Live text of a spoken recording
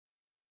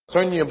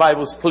Turn your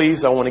Bibles,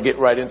 please. I want to get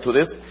right into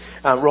this.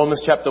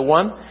 Romans chapter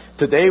 1.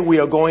 Today we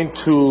are going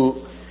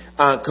to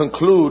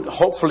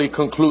hopefully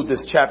conclude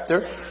this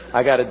chapter.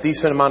 I got a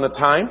decent amount of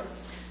time.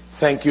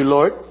 Thank you,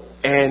 Lord.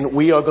 And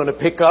we are going to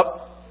pick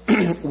up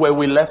where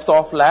we left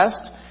off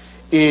last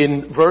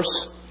in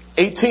verse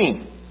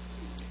 18.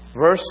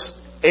 Verse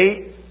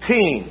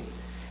 18.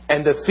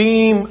 And the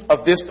theme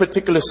of this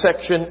particular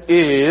section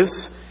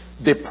is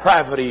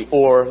depravity,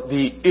 or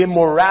the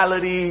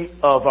immorality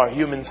of our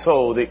human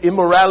soul, the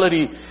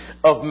immorality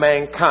of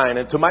mankind.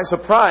 And to my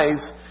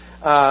surprise,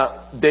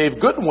 Dave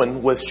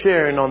Goodwin was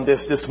sharing on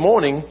this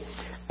morning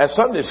at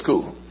Sunday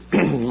school.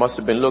 Must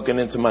have been looking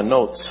into my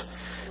notes.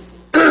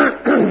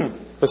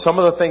 But some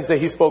of the things that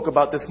he spoke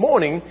about this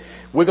morning,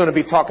 we're going to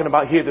be talking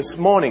about here this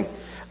morning.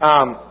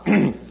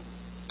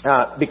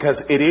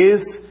 Because it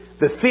is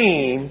the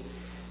theme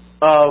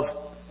of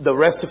the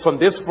rest from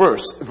this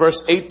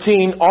verse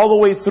 18, all the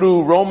way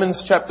through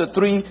Romans chapter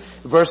 3,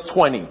 verse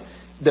 20.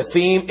 The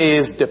theme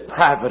is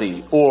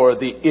depravity, or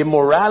the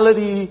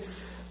immorality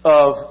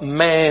of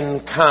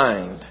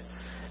mankind.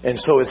 And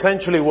so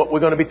essentially what we're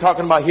going to be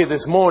talking about here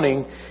this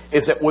morning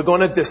is that we're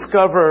going to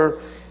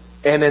discover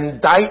an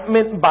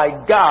indictment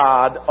by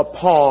God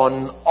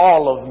upon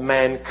all of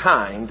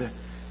mankind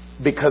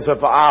because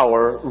of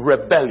our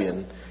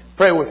rebellion.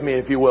 Pray with me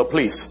if you will,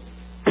 please.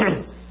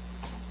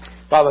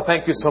 Father,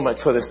 thank you so much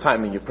for this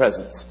time in your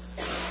presence.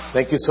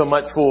 Thank you so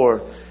much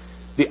for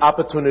the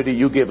opportunity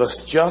you give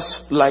us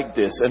just like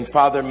this. And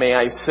Father, may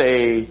I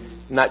say,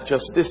 not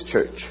just this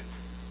church,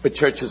 but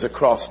churches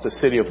across the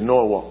city of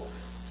Norwalk,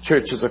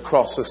 churches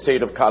across the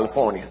state of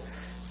California,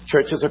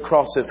 churches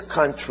across this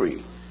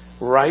country,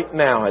 right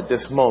now at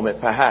this moment,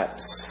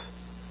 perhaps,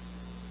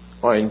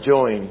 are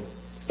enjoying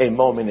a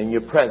moment in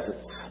your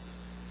presence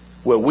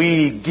where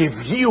we give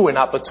you an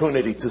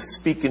opportunity to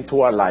speak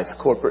into our lives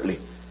corporately.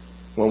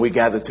 When we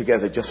gather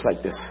together just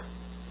like this.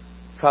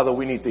 Father,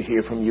 we need to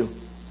hear from you.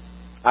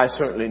 I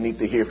certainly need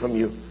to hear from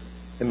you.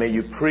 And may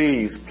you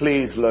please,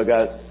 Lord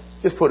God,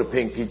 just put a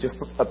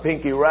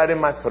pinky right in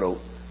my throat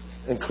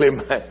and clear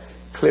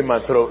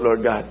my throat,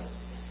 Lord God.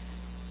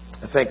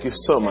 I thank you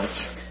so much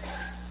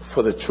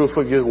for the truth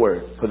of your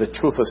word, for the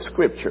truth of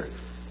Scripture,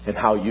 and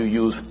how you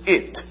use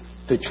it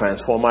to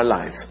transform our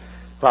lives.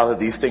 Father,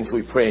 these things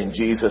we pray in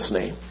Jesus'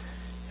 name.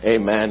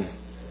 Amen.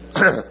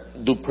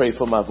 Do pray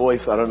for my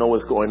voice. I don't know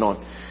what's going on.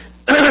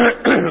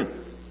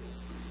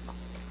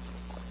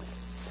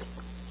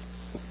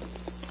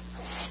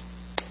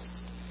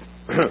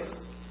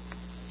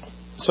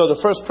 So the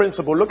first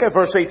principle, look at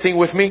verse 18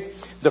 with me.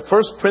 The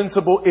first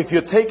principle, if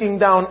you're taking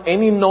down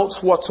any notes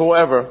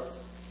whatsoever,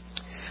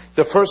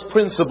 the first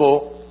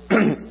principle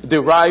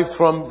derived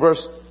from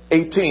verse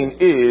 18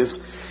 is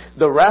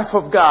the wrath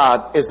of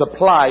God is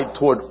applied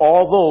toward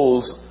all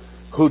those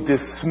who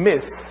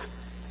dismiss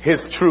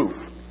his truth.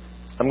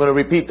 I'm going to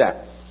repeat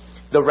that.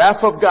 The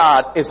wrath of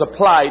God is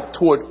applied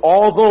toward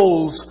all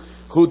those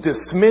who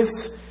dismiss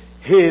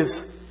his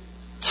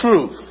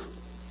truth.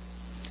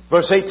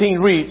 Verse 18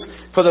 reads,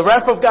 "For the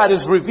wrath of God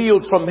is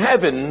revealed from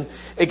heaven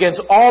against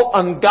all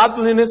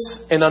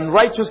ungodliness and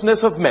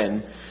unrighteousness of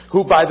men,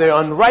 who by their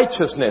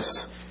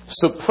unrighteousness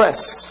suppress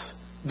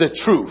the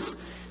truth."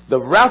 The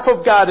wrath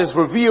of God is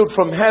revealed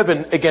from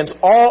heaven against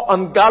all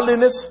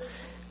ungodliness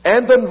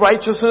and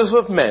unrighteousness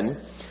of men,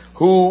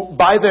 who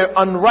by their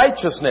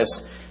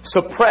unrighteousness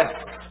suppress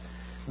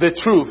the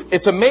truth.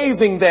 It's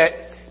amazing that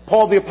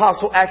Paul the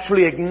Apostle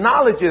actually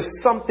acknowledges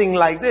something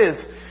like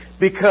this,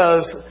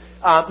 because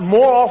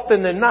more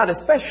often than not,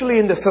 especially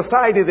in the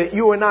society that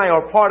you and I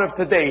are part of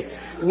today,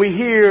 we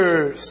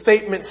hear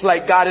statements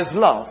like God is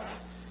love.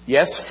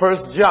 Yes,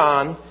 1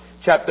 John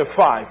chapter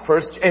 5.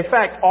 In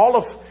fact, all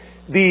of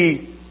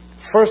the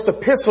first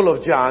epistle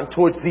of John,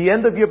 towards the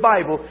end of your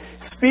Bible,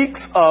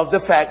 speaks of the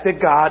fact that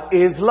God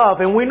is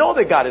love. And we know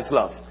that God is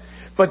love.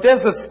 But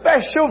there's a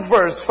special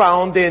verse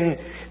found in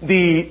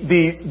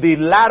the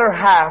latter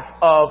half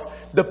of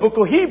the book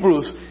of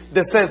Hebrews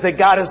that says that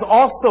God is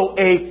also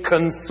a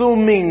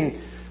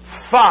consuming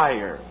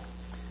fire.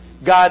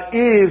 God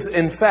is,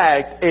 in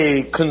fact,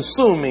 a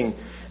consuming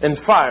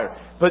fire.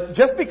 But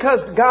just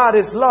because God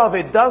is love,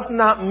 it does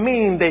not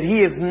mean that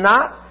he is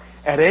not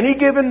at any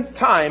given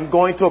time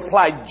going to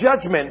apply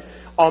judgment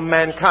on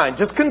mankind.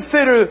 Just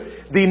consider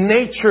the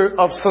nature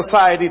of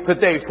society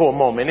today for a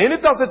moment. And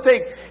it doesn't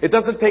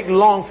take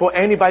long for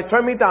anybody.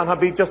 Turn me down,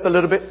 Habib, just a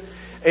little bit.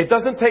 It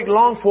doesn't take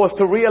long for us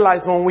to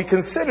realize, when we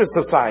consider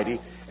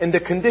society and the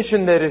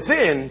condition that it's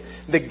in,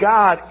 that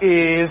God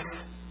is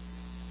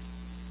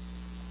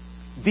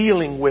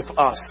dealing with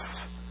us.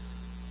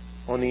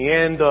 On the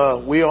end,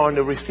 we are on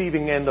the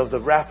receiving end of the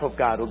wrath of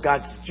God, or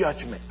God's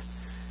judgment.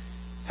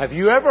 Have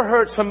you ever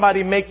heard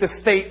somebody make the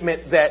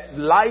statement that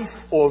life,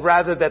 or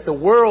rather that the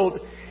world,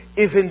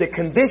 is in the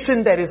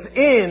condition that is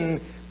in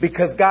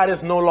because God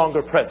is no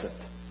longer present?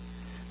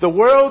 The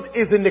world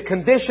is in the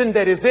condition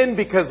that is in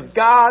because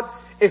God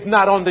is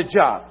not on the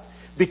job,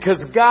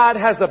 because God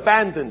has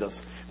abandoned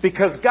us,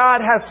 because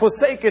God has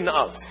forsaken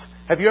us.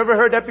 Have you ever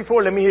heard that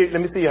before? Let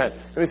me see your hand.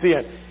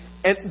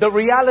 And the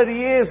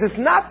reality is, it's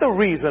not the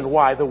reason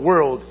why the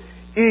world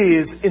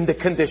is in the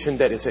condition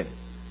that it's in.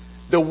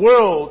 The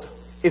world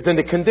is in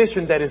the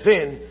condition that it's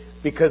in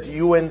because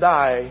you and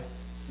I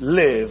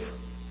live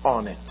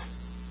on it.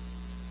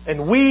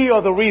 And we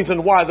are the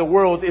reason why the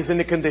world is in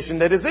the condition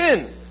that it's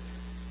in.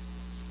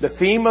 The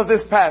theme of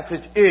this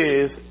passage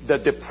is the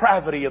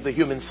depravity of the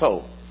human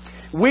soul.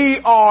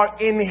 We are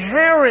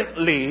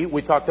inherently,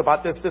 we talked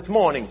about this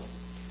morning,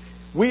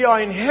 we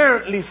are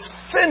inherently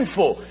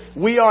sinful.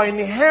 We are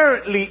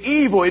inherently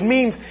evil. It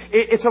means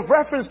it's a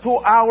reference to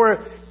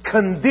our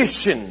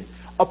condition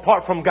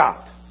apart from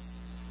God.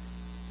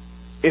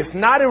 It's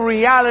not a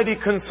reality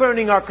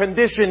concerning our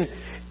condition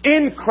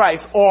in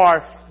Christ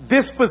or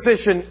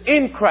disposition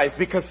in Christ,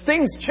 because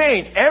things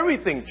change.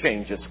 Everything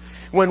changes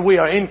when we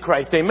are in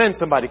Christ. Amen,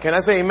 somebody. Can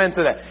I say amen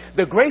to that?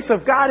 The grace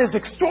of God is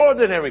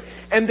extraordinary.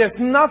 And there's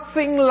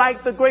nothing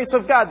like the grace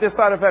of God this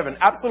side of heaven.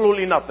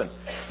 Absolutely nothing.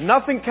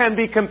 Nothing can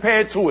be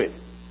compared to it.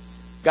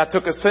 God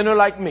took a sinner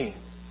like me,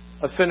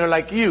 a sinner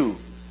like you.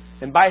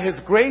 And by His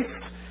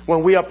grace,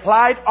 when we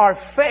applied our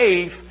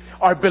faith,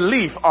 our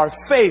belief, our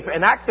faith,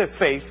 and active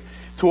faith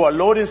to our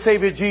Lord and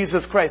Savior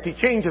Jesus Christ, He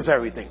changes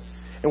everything.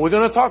 And we're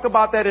going to talk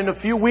about that in a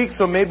few weeks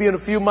or maybe in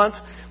a few months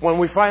when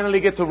we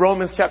finally get to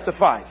Romans chapter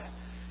 5.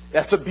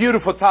 That's a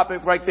beautiful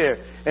topic right there.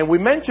 And we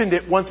mentioned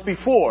it once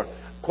before,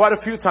 quite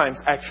a few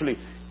times actually.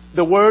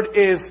 The word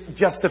is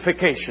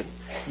justification.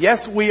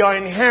 Yes, we are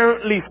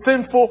inherently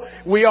sinful.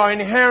 We are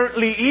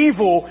inherently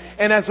evil.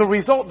 And as a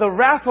result, the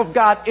wrath of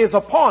God is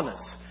upon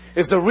us.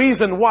 It's the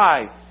reason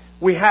why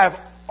we have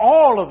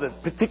all of the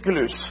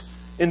particulars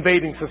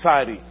invading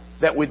society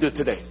that we do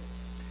today.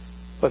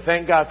 But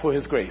thank God for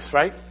His grace,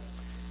 right?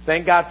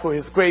 Thank God for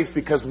His grace,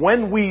 because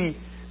when we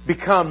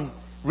become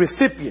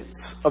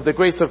recipients of the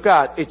grace of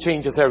God, it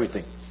changes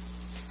everything.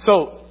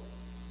 So,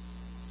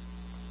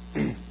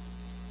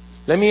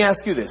 let me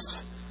ask you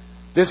this.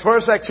 This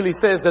verse actually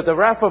says that the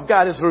wrath of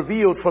God is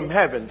revealed from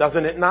heaven,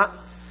 doesn't it not?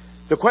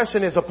 The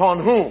question is,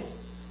 upon whom?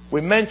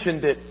 We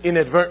mentioned it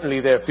inadvertently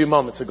there a few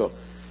moments ago.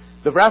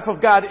 The wrath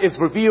of God is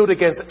revealed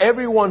against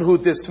everyone who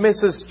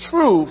dismisses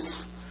truth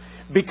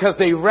because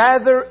they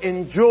rather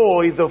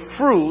enjoy the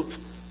fruit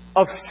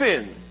of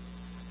sin.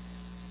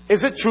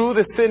 Is it true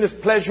that sin is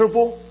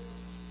pleasurable?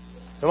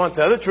 Come on,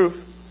 tell the truth.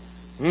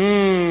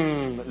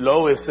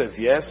 Lois says,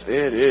 yes,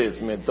 it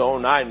is. Man,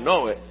 don't I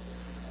know it?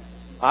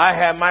 I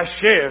have my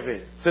share of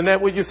it. Isn't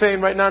that what you're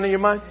saying right now in your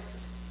mind?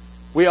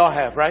 We all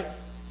have, right?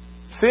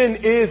 Sin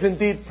is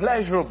indeed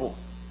pleasurable.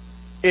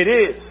 It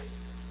is.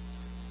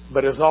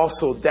 But it's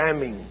also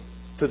damning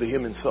to the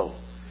human soul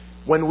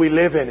when we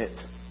live in it.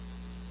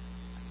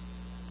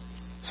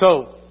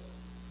 So,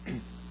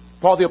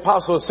 Paul the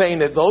Apostle is saying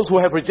that those who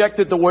have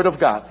rejected the Word of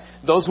God,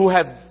 those who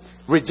have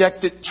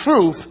rejected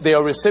truth, they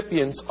are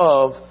recipients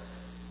of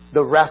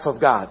the wrath of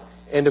God.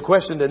 And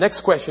the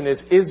next question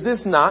is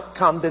this not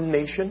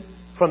condemnation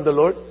from the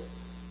Lord?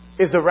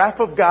 Is the wrath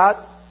of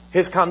God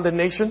His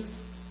condemnation?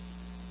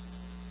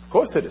 Of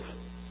course it is.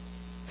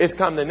 It's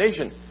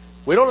condemnation.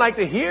 We don't like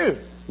to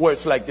hear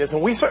words like this,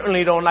 and we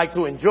certainly don't like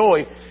to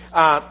enjoy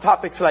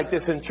topics like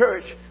this in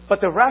church.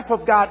 But the wrath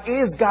of God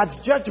is God's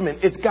judgment.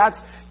 It's God's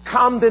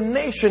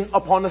condemnation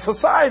upon a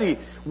society.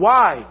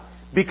 Why?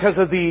 Because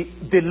of the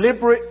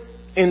deliberate,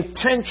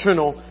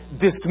 intentional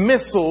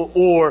dismissal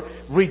or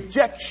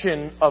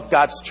rejection of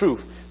God's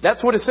truth.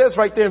 That's what it says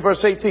right there in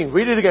verse 18.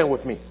 Read it again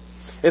with me.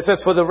 It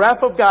says, for the wrath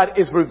of God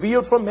is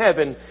revealed from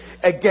heaven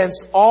against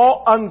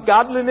all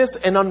ungodliness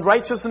and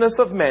unrighteousness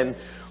of men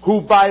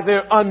who by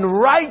their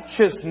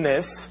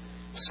unrighteousness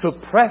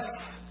suppress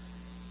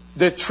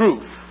the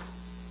truth.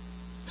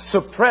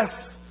 Suppress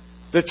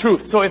the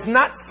truth. So it's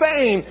not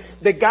saying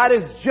that God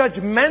is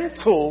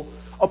judgmental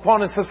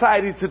upon a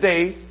society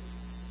today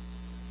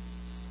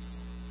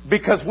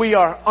because we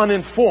are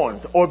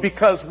uninformed or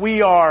because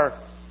we are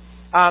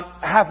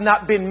have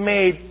not been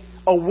made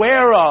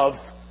aware of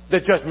the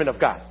judgment of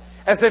God.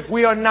 As if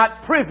we are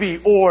not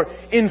privy or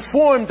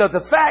informed of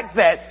the fact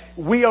that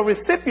we are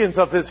recipients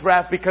of this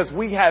wrath because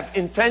we have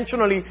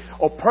intentionally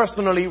or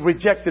personally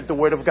rejected the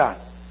Word of God.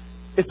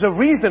 It's the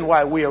reason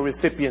why we are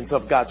recipients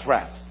of God's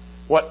wrath.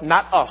 What?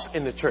 Not us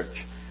in the church,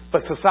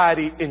 but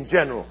society in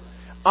general.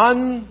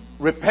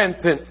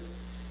 Unrepentant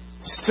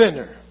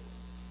sinner.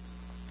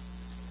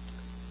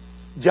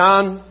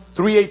 John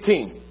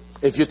 3:18,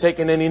 if you're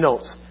taking any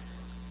notes.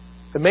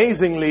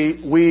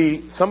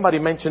 Amazingly, somebody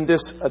mentioned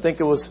this, I think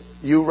it was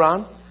you,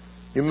 Ron.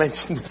 You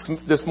mentioned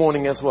this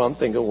morning as well. I'm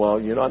thinking, well,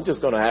 I'm just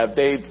going to have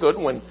Dave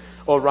Goodwin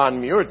or Ron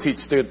Muir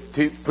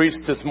preach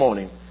this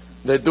morning.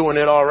 They're doing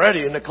it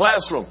already in the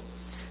classroom.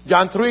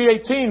 John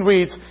 3:18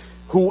 reads,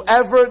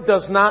 whoever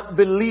does not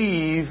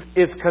believe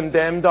is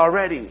condemned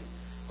already.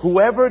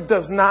 Whoever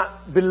does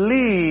not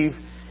believe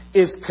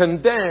is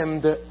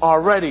condemned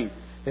already.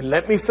 And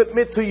let me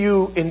submit to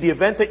you, in the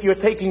event that you're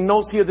taking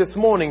notes here this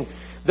morning,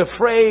 the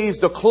phrase,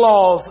 the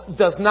clause,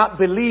 does not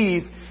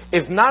believe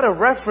is not a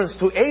reference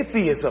to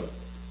atheism.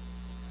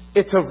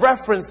 It's a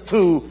reference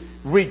to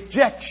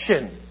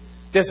rejection.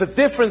 There's a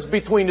difference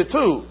between the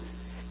two.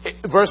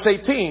 Verse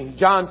 18,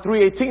 John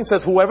 3:18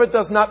 says, whoever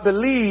does not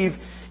believe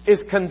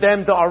is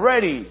condemned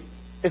already.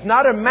 It's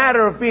not a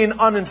matter of being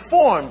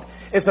uninformed.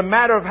 It's a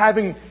matter of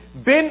having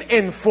been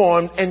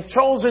informed and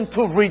chosen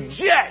to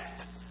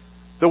reject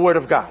the Word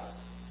of God.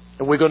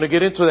 And we're going to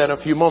get into that in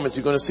a few moments.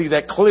 You're going to see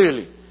that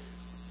clearly.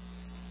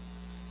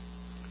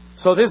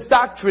 So this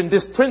doctrine,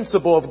 this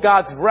principle of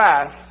God's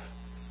wrath,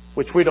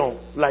 which we don't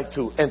like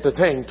to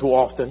entertain too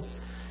often,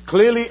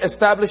 clearly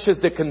establishes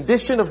the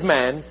condition of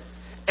man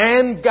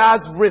and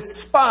God's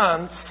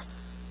response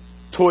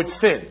towards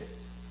sin.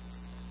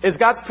 Is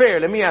God fair?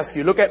 Let me ask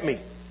you, look at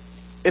me.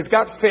 Is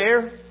God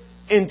fair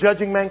in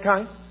judging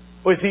mankind?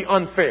 Or is he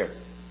unfair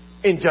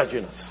in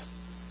judging us?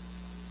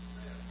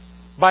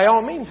 By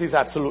all means, he's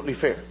absolutely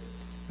fair.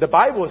 The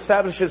Bible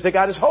establishes that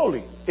God is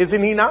holy.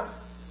 Isn't he not?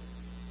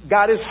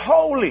 God is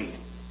holy.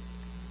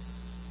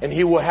 And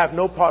he will have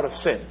no part of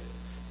sin.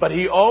 But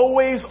he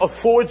always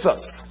affords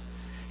us.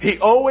 He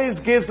always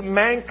gives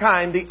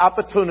mankind the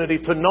opportunity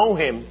to know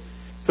him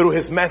through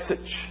his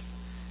message.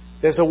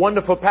 There's a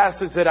wonderful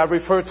passage that I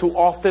refer to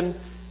often,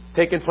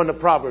 taken from the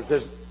Proverbs.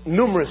 There's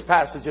numerous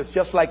passages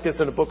just like this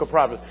in the book of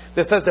Proverbs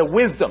that says that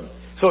wisdom,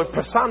 so it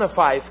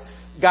personifies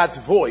God's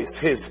voice,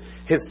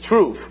 his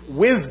truth.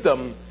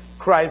 Wisdom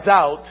cries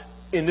out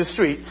in the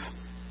streets.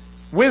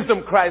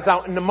 Wisdom cries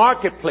out in the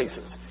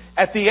marketplaces.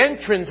 At the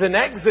entrance and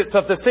exits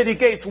of the city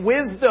gates,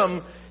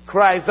 wisdom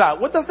cries out.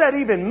 What does that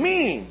even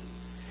mean?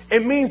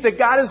 It means that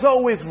God is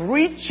always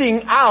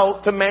reaching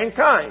out to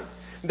mankind.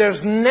 There's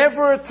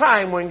never a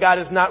time when God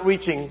is not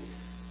reaching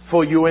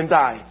for you and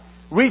I,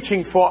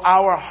 reaching for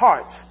our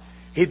hearts.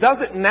 He does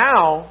it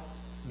now,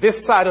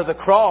 this side of the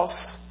cross.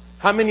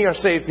 How many are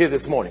saved here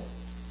this morning?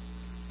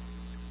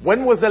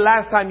 When was the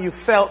last time you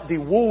felt the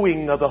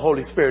wooing of the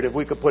Holy Spirit, if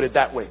we could put it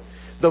that way?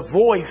 The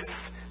voice,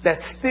 that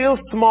still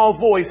small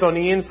voice on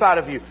the inside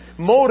of you,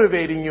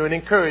 motivating you and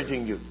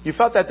encouraging you. You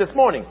felt that this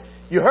morning.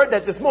 You heard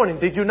that this morning,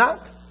 did you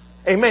not?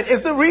 Amen.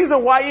 It's the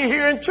reason why you're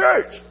here in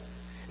church.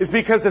 It's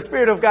because the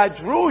Spirit of God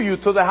drew you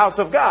to the house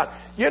of God.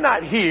 You're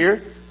not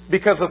here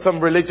because of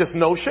some religious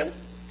notion.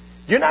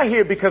 You're not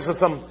here because of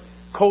some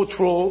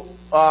cultural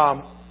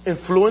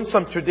influence,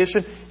 some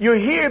tradition. You're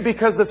here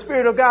because the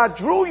Spirit of God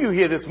drew you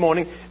here this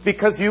morning,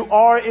 because you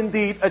are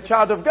indeed a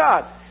child of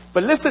God.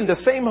 But listen, the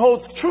same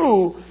holds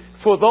true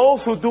for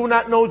those who do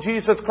not know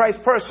Jesus Christ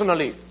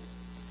personally.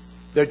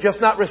 They're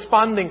just not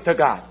responding to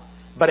God.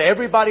 But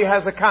everybody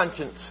has a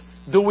conscience.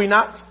 Do we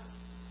not?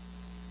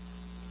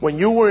 When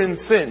you were in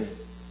sin,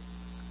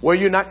 were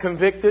you not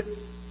convicted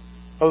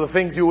of the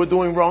things you were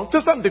doing wrong?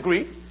 To some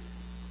degree.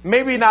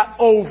 Maybe not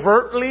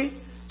overtly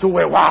to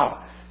where,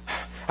 wow,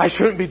 I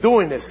shouldn't be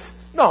doing this.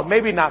 No,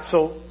 maybe not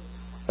so.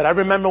 But I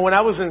remember when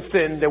I was in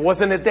sin, there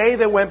wasn't a day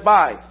that went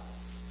by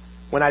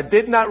when I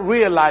did not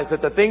realize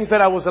that the things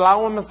that I was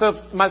allowing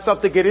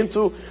myself to get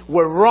into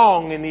were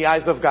wrong in the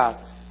eyes of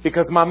God.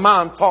 Because my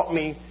mom taught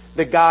me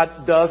that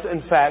God does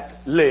in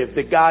fact live,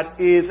 that God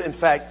is in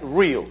fact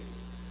real.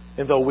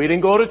 And though we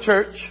didn't go to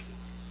church,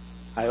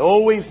 I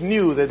always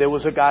knew that there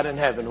was a God in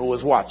heaven who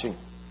was watching.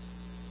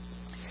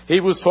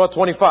 Hebrews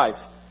 12:25.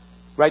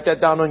 Write that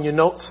down on your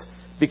notes,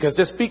 because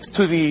this speaks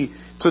to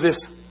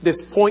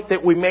this point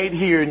that we made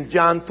here in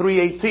John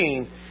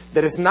 3:18,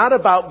 that it's not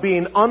about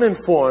being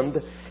uninformed,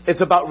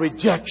 it's about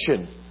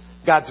rejection.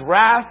 God's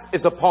wrath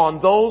is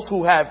upon those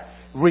who have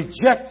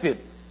rejected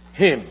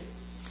him.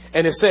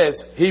 And it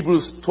says,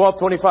 Hebrews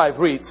 12:25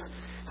 reads,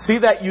 see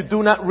that you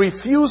do not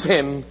refuse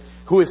him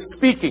who is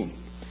speaking.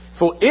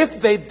 For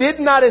if they did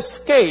not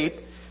escape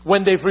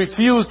when they've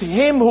refused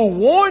him who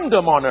warned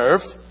them on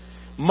earth,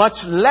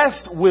 much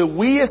less will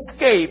we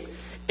escape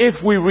if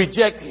we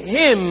reject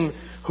him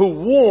who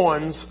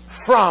warns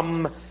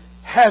from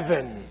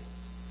heaven.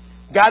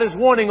 God is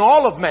warning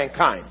all of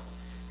mankind.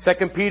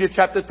 2 Peter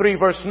chapter 3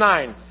 verse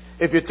 9,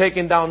 if you're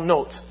taking down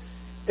notes.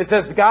 It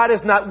says God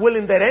is not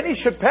willing that any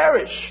should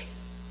perish,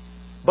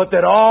 but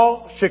that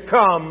all should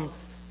come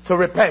to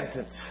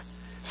repentance.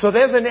 So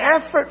there's an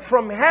effort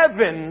from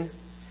heaven,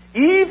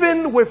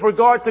 even with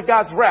regard to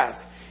God's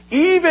wrath,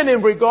 even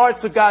in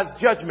regards to God's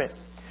judgment.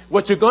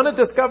 What you're going to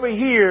discover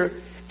here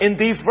in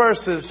these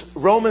verses,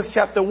 Romans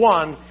chapter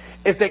 1,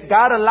 is that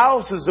God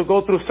allows us to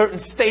go through certain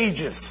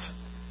stages.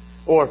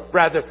 Or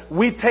rather,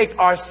 we take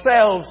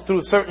ourselves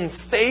through certain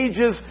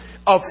stages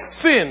of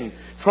sin,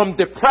 from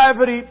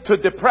depravity to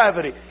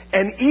depravity.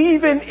 And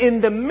even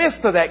in the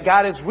midst of that,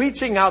 God is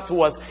reaching out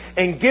to us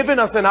and giving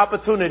us an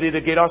opportunity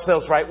to get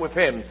ourselves right with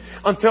him.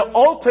 Until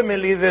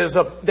ultimately there's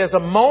a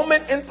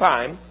moment in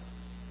time,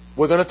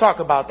 we're going to talk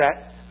about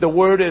that. The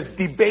word is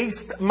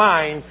debased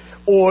mind,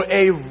 or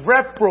a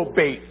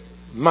reprobate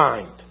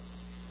mind.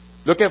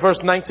 Look at verse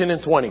 19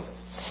 and 20.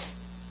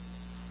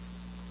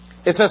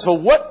 It says,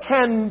 for what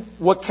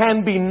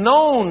can be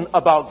known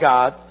about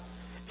God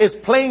is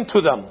plain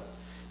to them,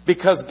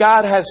 because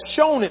God has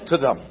shown it to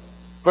them.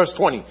 Verse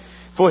 20.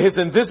 For his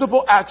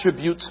invisible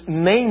attributes,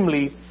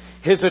 namely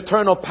his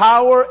eternal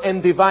power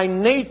and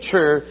divine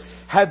nature,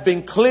 have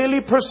been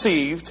clearly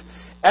perceived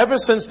ever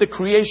since the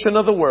creation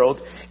of the world,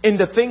 in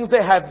the things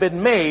that have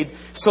been made,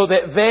 so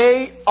that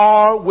they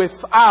are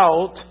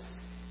without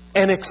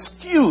an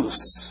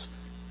excuse.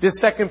 This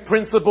second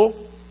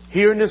principle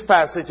here in this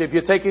passage, if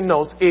you're taking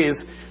notes,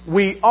 is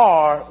we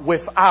are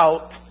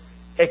without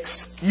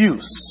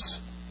excuse.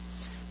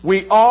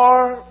 We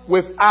are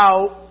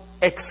without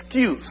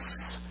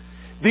excuse.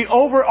 The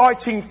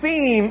overarching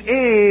theme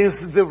is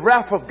the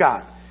wrath of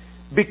God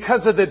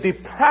because of the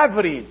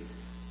depravity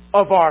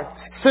of our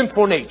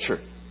sinful nature.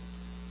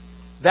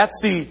 That's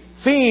the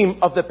theme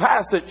of the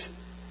passage.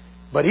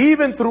 But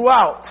even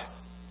throughout,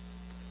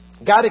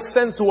 God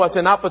extends to us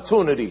an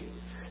opportunity.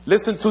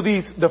 Listen to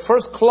these. The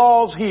first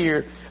clause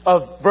here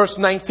of verse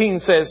 19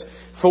 says,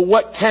 for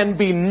what can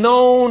be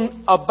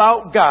known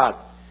about God.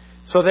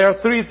 So there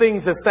are three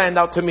things that stand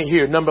out to me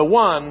here. Number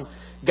one,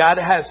 God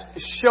has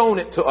shown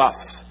it to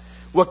us.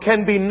 What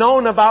can be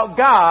known about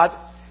God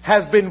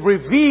has been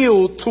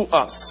revealed to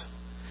us.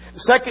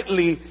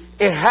 Secondly,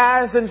 it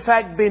has in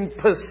fact been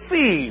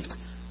perceived.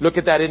 Look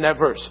at that in that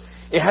verse.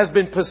 It has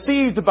been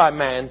perceived by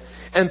man.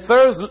 And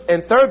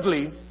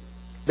thirdly,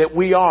 that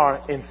we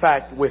are in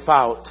fact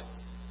without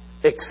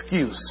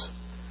excuse.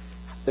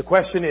 The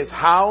question is,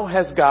 how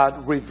has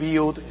God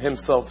revealed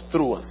himself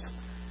through us?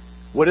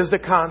 What is the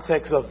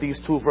context of these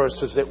two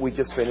verses that we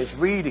just finished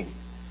reading?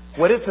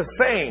 What is it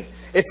saying?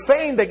 It's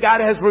saying that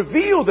God has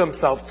revealed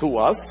himself to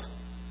us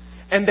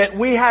and that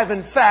we have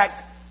in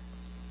fact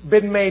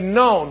been made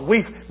known.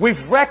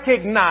 We've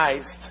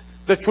recognized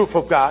the truth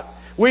of God.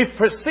 We've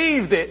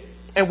perceived it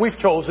and we've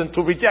chosen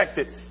to reject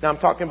it. Now I'm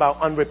talking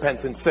about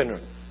unrepentant sinner,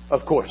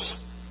 of course.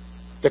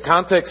 The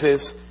context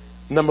is,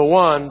 number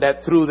one,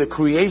 that through the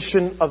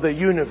creation of the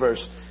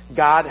universe,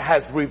 God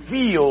has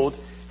revealed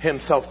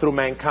himself through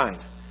mankind.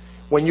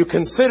 When you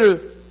consider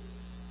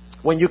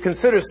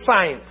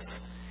science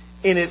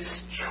in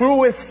its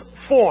truest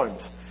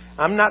forms,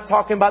 I'm not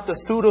talking about the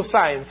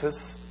pseudosciences,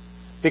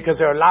 because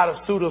there are a lot of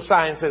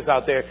pseudosciences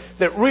out there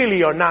that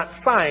really are not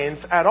science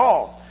at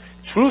all.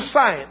 True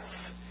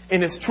science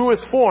in its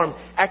truest form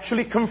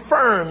actually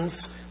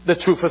confirms the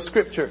truth of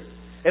Scripture.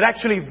 It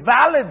actually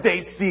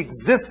validates the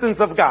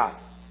existence of God.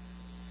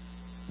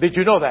 Did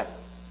you know that?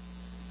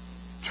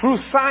 True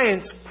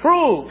science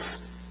proves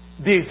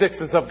the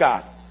existence of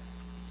God.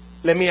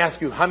 Let me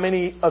ask you, how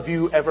many of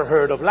you ever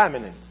heard of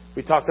laminin?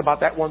 We talked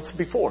about that once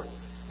before.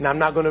 Now I'm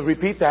not going to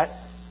repeat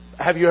that.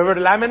 Have you ever heard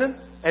of laminin?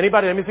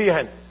 Anybody? Let me see your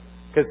hand.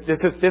 Because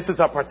this is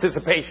our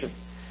participation.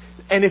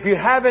 And if you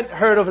haven't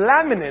heard of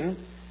laminin,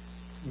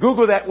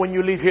 Google that when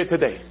you leave here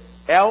today.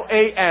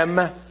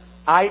 Laminin.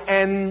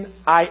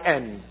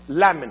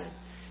 Laminin.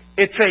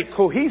 It's a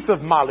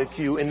cohesive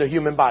molecule in the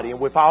human body. And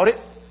without it,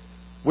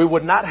 we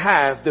would not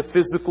have the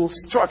physical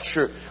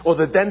structure or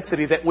the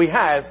density that we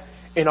have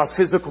in our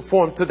physical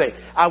form today.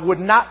 I would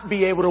not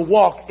be able to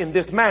walk in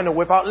this manner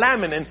without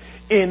laminin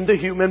in the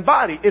human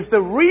body. It's the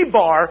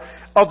rebar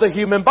of the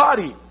human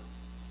body.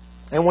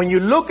 And when you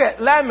look at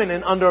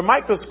laminin under a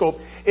microscope,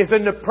 it's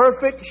in the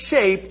perfect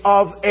shape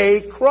of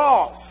a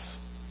cross.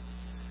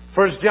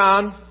 1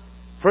 John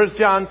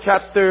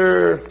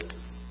chapter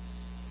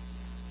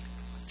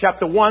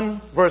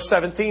 1, verse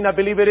 17, I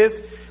believe it is,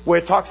 where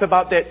it talks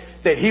about that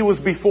he was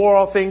before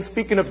all things.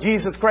 Speaking of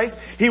Jesus Christ,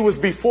 he was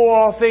before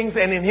all things,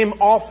 and in him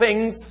all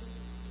things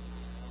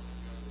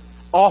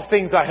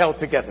are held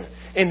together.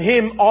 In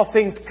him all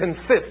things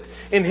consist.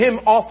 In him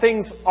all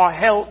things are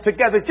held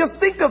together. Just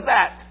think of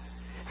that.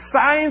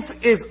 Science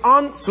is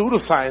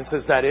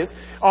pseudosciences, that is,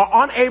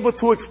 are unable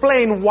to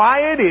explain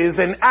why it is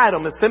an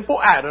atom, a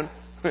simple atom.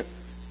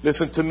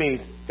 Listen to me,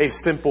 a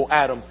simple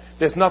atom.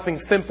 There's nothing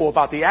simple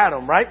about the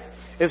atom, right?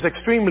 It's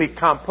extremely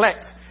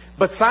complex.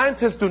 But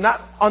scientists do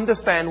not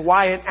understand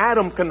why an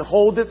atom can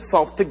hold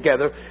itself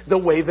together the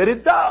way that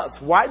it does.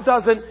 Why is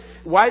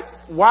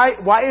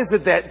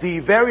it that the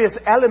various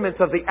elements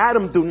of the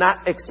atom do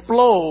not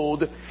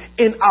explode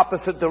in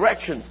opposite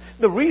directions?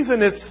 The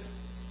reason is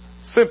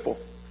simple.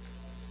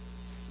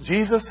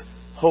 Jesus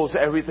holds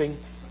everything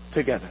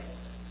together.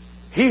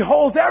 He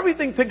holds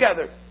everything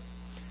together.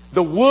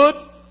 The wood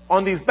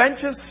on these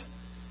benches,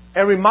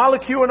 every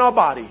molecule in our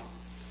body,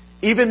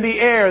 even the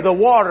air, the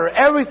water,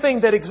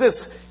 everything that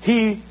exists,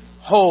 he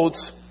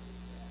holds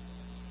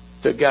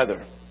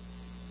together.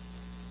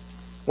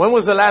 When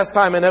was the last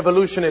time an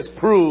evolutionist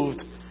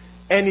proved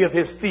any of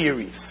his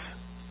theories?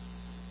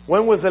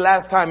 When was the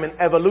last time an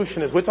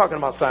evolutionist, we're talking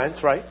about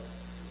science, right?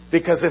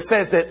 Because it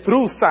says that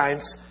through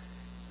science,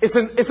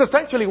 it's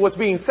essentially what's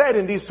being said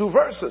in these two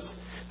verses.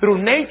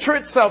 Through nature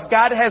itself,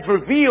 God has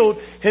revealed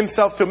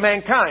himself to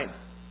mankind.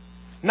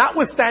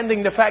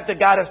 Notwithstanding the fact that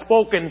God has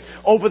spoken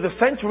over the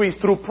centuries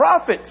through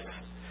prophets,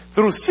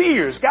 through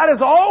seers. God has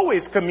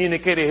always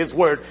communicated his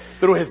word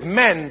through his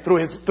men,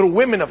 through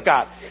women of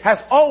God.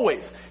 Has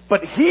always.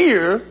 But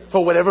here,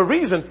 for whatever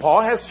reason,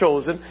 Paul has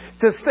chosen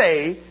to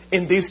say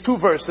in these two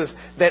verses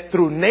that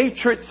through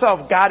nature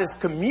itself, God is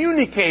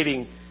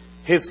communicating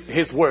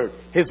his word,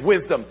 his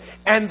wisdom.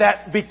 And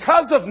that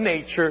because of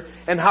nature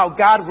and how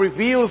God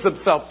reveals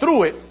himself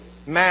through it,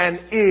 man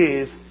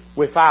is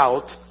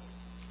without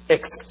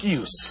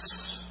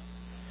excuse.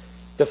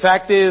 The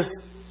fact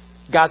is,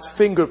 God's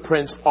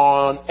fingerprints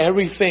on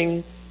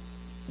everything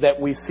that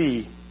we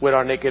see with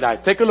our naked eye.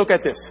 Take a look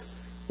at this.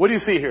 What do you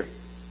see here?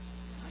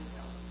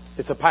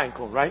 It's a pine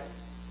cone, right?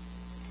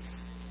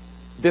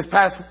 This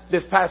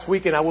past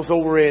weekend, I was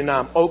over in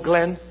Oak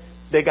Glen.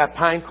 They got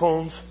pine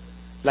cones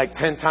like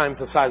 10 times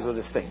the size of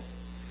this thing.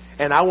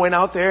 And I went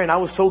out there and I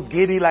was so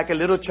giddy like a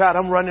little child.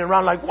 I'm running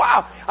around like,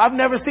 wow, I've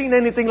never seen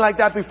anything like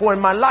that before in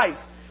my life.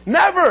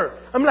 Never.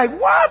 I'm like,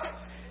 what?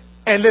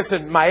 And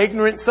listen, my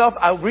ignorant self,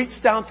 I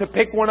reached down to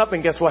pick one up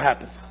and guess what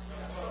happens?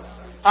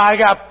 I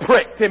got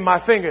pricked in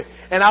my finger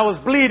and I was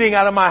bleeding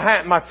out of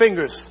my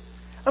fingers.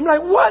 I'm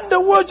like, what in the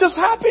world just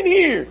happened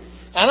here?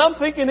 And I'm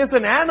thinking it's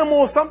an animal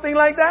or something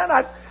like that.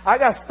 I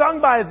got stung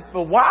by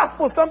a wasp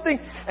or something.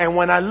 And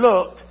when I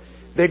looked,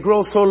 they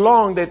grow so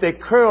long that they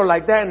curl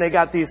like that and they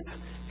got these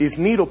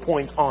needle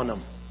points on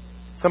them.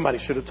 Somebody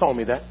should have told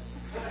me that.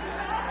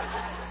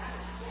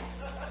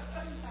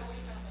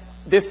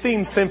 This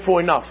seems simple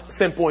enough,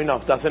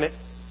 doesn't it?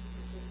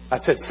 I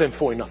said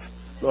simple enough.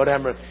 Lord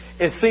have mercy.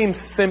 It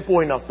seems simple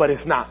enough, but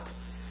it's not.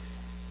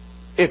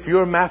 If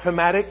you're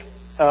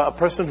a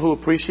person who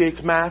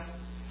appreciates math,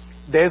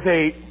 there's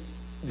a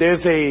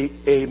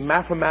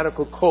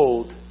mathematical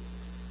code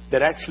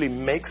that actually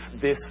makes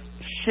this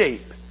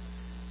shape,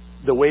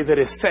 the way that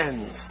it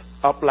sends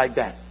up like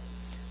that,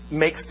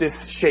 makes this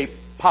shape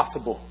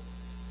possible.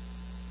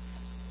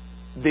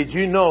 Did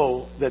you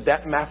know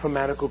that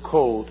mathematical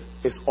code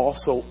is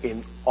also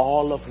in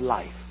all of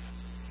life?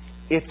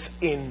 It's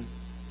in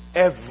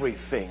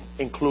everything,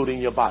 including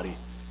your body.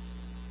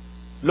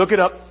 Look it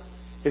up.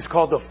 It's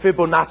called the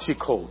Fibonacci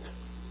code.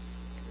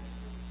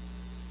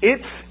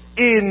 It's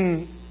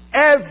in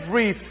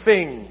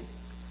everything.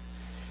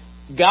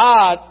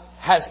 God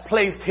has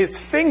placed his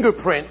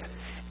fingerprint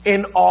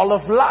in all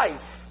of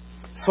life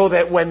so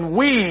that when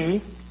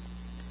we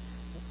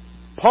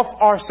puff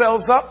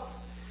ourselves up,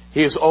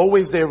 he is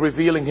always there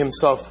revealing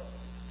himself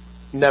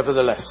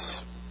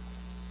nevertheless.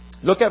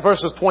 Look at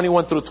verses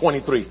 21 through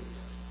 23.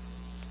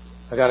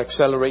 I got to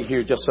accelerate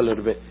here just a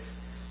little bit.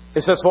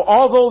 It says, for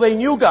although they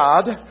knew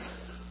God,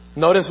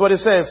 notice what it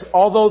says,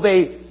 although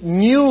they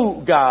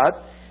knew God,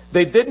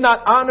 they did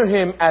not honor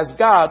him as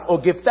God or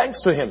give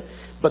thanks to him,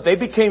 but they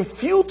became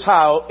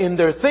futile in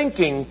their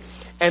thinking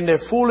and their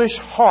foolish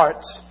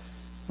hearts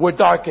were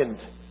darkened.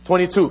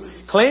 22.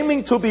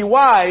 Claiming to be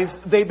wise,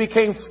 they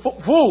became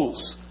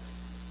fools.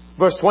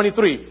 Verse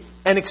 23.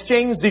 And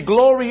exchanged the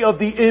glory of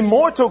the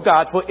immortal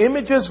God for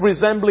images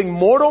resembling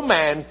mortal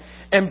man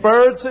and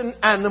birds and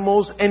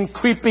animals and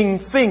creeping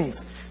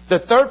things. The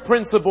third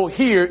principle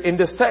here in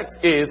this text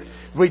is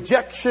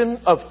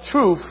rejection of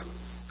truth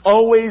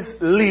always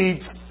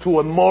leads to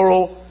a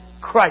moral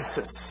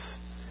crisis.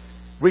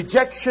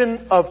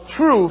 Rejection of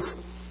truth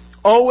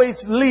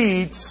always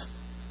leads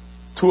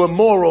to a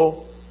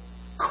moral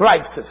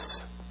crisis.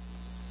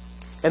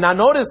 And I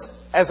notice,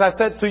 as I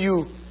said to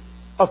you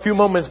a few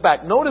moments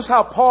back, notice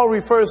how Paul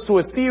refers to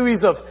a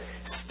series of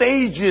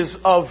stages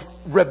of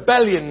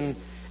rebellion,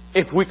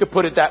 if we could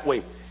put it that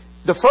way.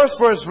 The first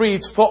verse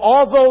reads, for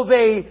although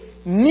they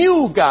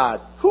knew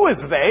God. Who is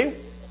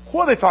they? Who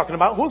are they talking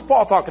about? Who's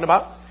Paul talking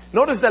about?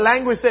 Notice the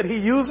language that he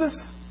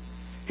uses.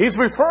 He's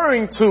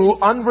referring to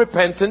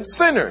unrepentant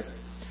sinner.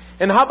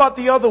 And how about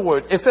the other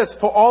word? It says,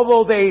 for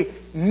although they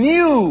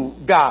knew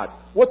God.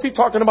 What's he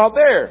talking about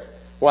there?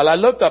 Well, I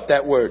looked up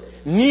that word.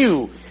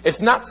 Knew.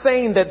 It's not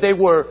saying that they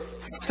were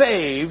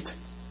saved,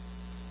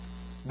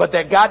 but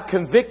that God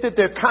convicted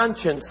their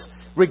conscience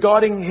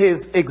regarding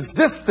his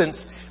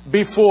existence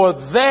before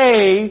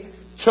they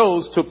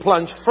chose to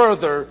plunge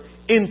further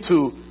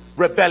into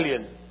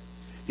rebellion.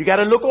 You got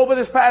to look over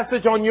this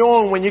passage on your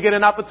own when you get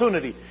an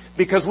opportunity,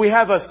 because we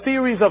have a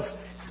series of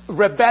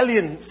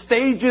rebellion,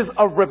 stages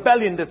of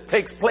rebellion that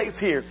takes place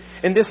here.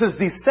 And this is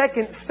the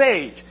second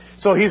stage.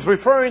 So he's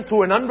referring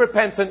to an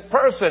unrepentant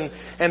person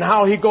and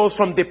how he goes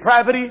from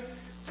depravity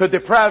to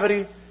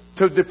depravity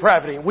to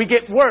depravity. We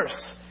get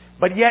worse.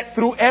 But yet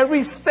through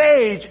every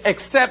stage,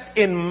 except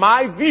in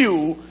my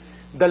view,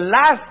 the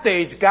last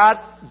stage, God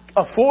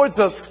affords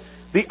us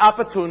the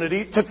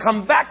opportunity to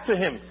come back to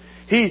him.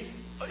 He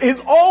is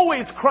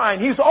always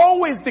crying. He's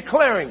always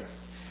declaring.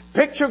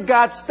 Picture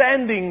God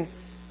standing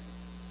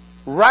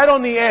right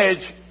on the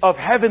edge of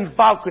heaven's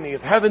balcony,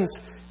 of heaven's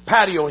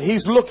patio, and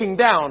he's looking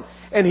down,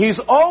 and he's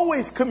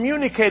always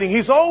communicating.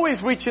 He's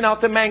always reaching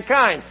out to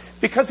mankind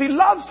because he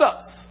loves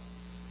us.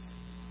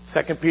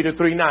 2 Peter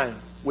 3:9.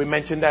 We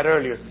mentioned that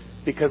earlier.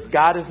 Because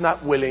God is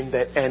not willing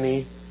that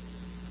any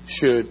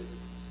should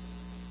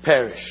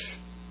perish.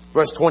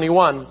 Verse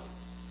 21.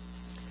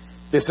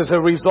 This is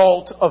a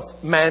result of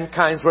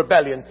mankind's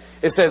rebellion.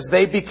 It says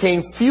they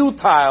became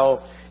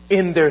futile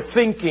in their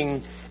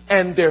thinking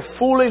and their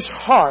foolish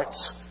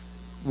hearts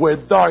were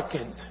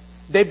darkened.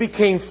 They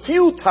became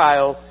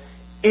futile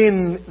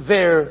in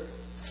their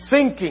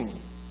thinking.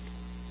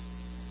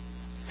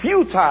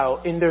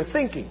 Futile in their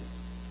thinking.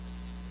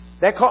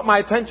 That caught my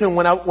attention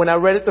when I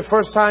read it the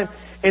first time.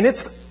 And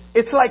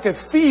it's like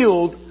a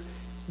field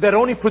that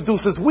only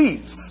produces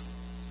weeds.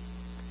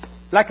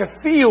 like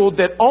a field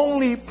that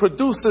only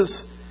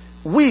produces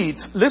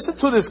weeds. Listen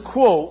to this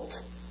quote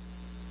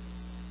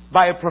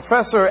by a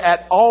professor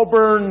at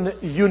Auburn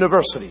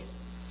University.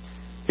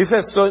 He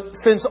says, so,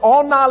 since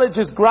all knowledge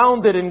is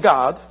grounded in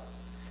God,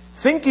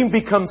 thinking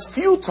becomes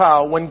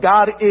futile when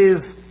God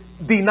is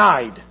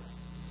denied.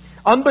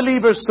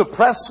 Unbelievers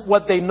suppress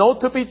what they know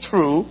to be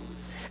true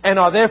and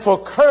are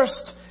therefore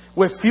cursed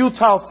with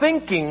futile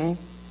thinking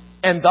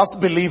and thus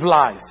believe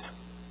lies.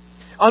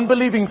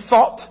 Unbelieving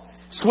thought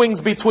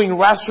swings between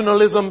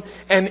rationalism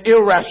and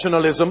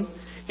irrationalism,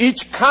 each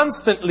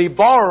constantly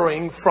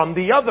borrowing from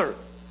the other.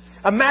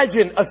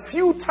 Imagine a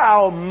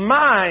futile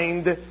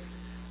mind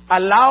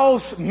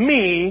allows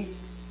me,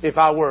 if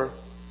I were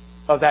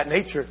of that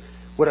nature,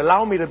 would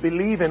allow me to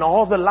believe in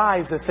all the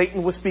lies that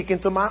Satan was speaking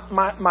to my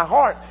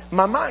heart,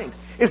 my mind.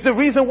 It's the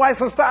reason why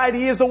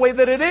society is the way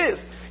that it is.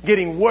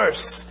 Getting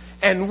worse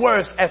and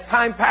worse. As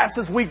time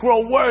passes, we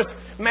grow worse.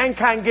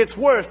 Mankind gets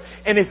worse.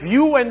 And if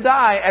you and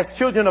I, as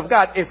children of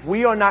God, if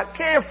we are not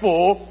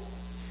careful,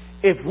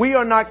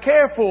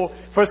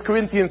 1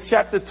 Corinthians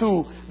chapter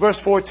 2, verse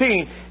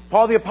 14,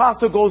 Paul the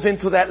Apostle goes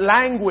into that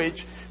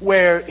language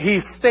where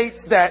he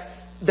states that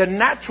the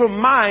natural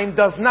mind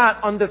does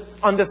not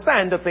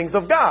understand the things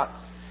of God.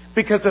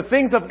 Because the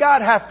things of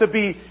God have to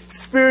be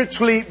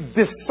spiritually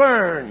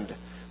discerned,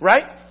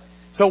 right?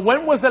 So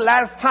when was the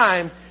last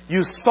time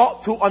you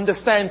sought to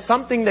understand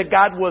something that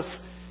God was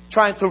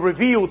trying to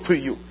reveal to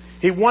you?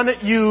 He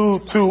wanted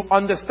you to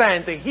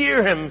understand, to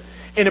hear Him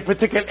in a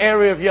particular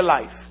area of your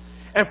life.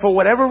 And for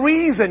whatever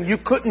reason you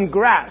couldn't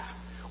grasp,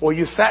 or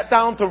you sat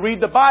down to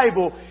read the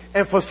Bible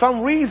and for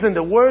some reason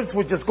the words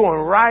were just going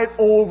right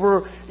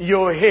over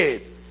your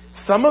head.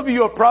 Some of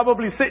you are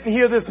probably sitting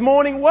here this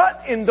morning.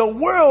 What in the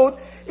world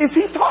is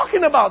he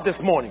talking about this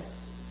morning?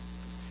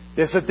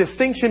 There's a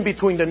distinction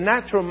between the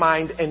natural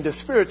mind and the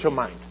spiritual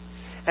mind.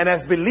 And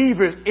as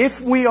believers, if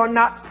we are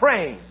not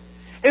praying,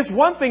 it's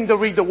one thing to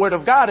read the Word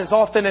of God as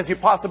often as you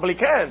possibly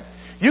can.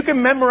 You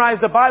can memorize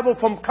the Bible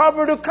from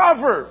cover to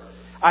cover.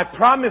 I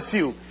promise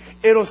you,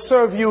 it'll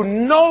serve you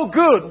no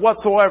good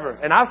whatsoever.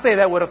 And I say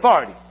that with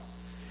authority.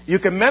 You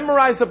can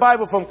memorize the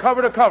Bible from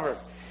cover to cover,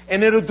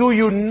 and it'll do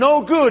you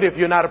no good if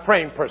you're not a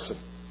praying person.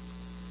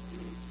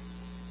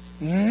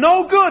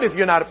 No good if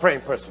you're not a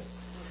praying person.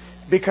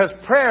 Because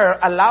prayer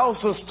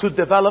allows us to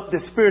develop the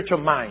spiritual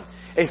mind,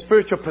 a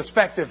spiritual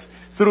perspective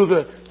through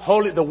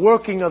the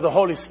working of the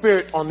Holy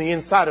Spirit on the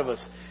inside of us.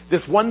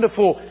 This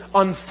wonderful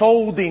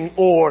unfolding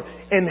or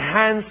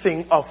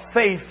enhancing of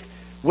faith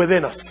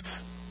within us.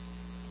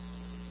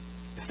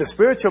 It's the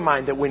spiritual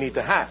mind that we need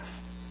to have.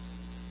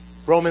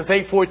 Romans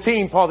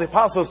 8:14, Paul the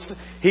Apostle,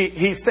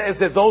 he says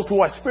that those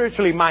who are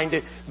spiritually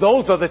minded,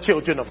 those are the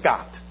children of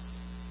God.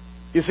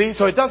 You see,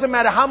 so it doesn't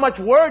matter how much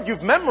word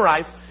you've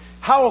memorized,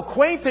 how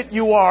acquainted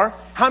you are,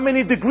 how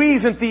many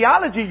degrees in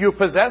theology you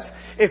possess.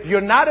 If you're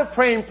not a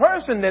praying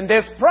person, then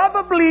there's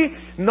probably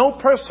no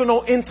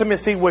personal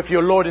intimacy with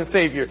your Lord and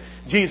Savior,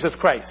 Jesus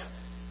Christ.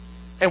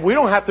 And we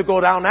don't have to go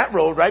down that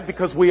road, right?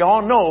 Because we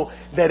all know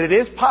that it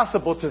is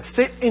possible to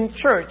sit in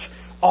church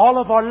all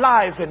of our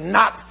lives and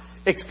not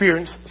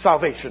experience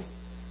salvation.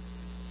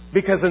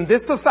 Because in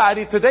this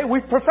society today,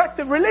 we've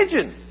perfected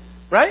religion,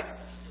 right?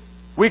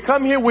 We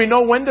come here, we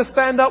know when to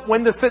stand up,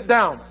 when to sit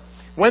down,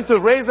 when to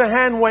raise a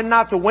hand, when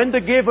not to, when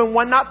to give and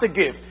when not to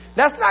give.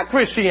 That's not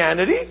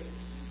Christianity.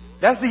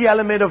 That's the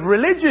element of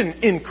religion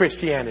in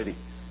Christianity.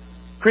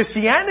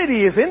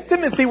 Christianity is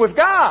intimacy with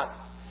God.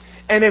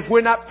 And if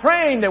we're not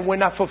praying, then we're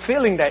not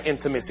fulfilling that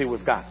intimacy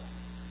with God.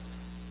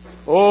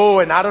 Oh,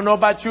 and I don't know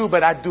about you,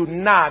 but I do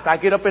not. I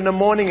get up in the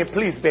morning and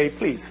please, babe,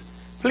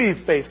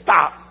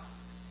 stop.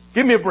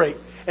 Give me a break.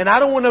 And I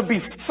don't want to be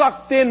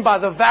sucked in by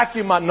the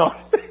vacuum I know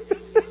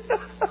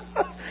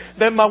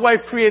that my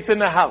wife creates in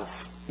the house.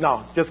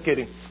 No, just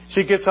kidding.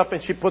 She gets up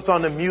and she puts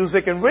on the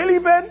music and really,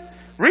 Ben?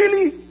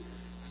 Really?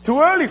 It's too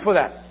early for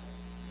that.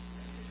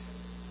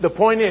 The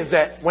point is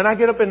that when I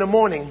get up in the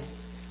morning,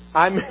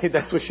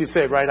 that's what she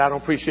said, right? I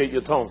don't appreciate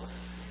your tone.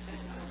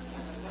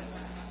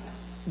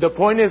 The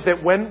point is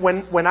that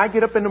when I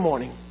get up in the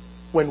morning,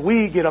 when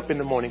we get up in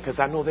the morning, because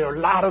I know there are a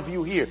lot of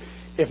you here,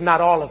 if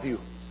not all of you,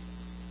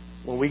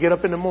 when we get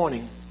up in the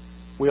morning,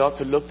 we ought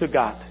to look to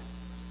God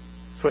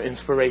for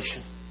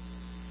inspiration.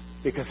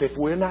 Because if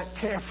we're not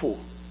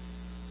careful,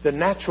 the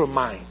natural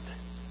mind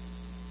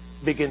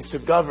begins to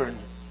govern.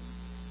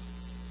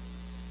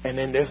 And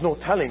then there's no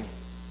telling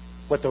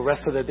what the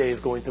rest of the day is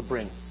going to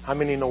bring. How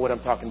many know what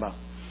I'm talking about?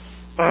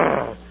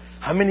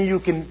 How many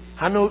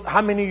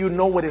of you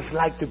know what it's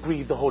like to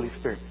grieve the Holy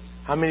Spirit?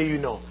 How many of you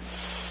know?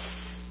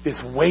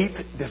 This weight,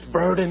 this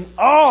burden,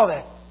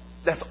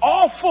 that's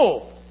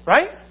awful,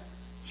 right?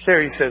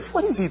 Sherry says,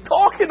 what is he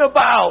talking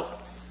about?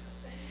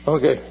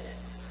 Okay.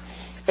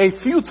 A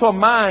futile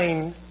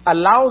mind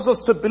allows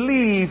us to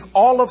believe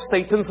all of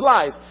Satan's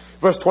lies.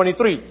 Verse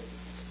 23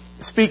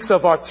 speaks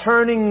of our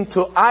turning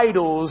to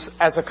idols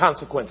as a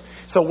consequence.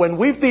 So when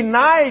we've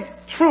denied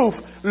truth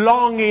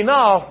long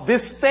enough,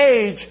 this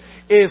stage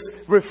is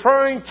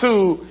referring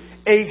to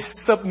a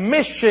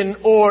submission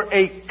or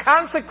a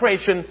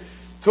consecration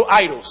to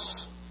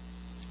idols.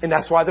 And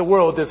that's why the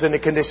world is in the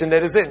condition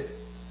that it's in.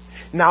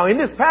 Now, in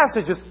this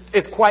passage,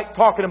 it's quite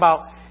talking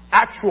about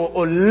actual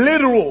or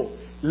literal.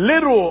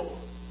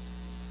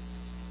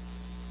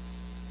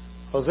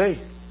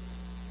 Jose,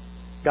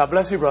 God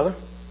bless you, brother.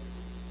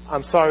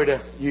 I'm sorry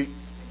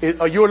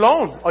are you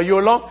alone? Are you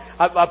alone?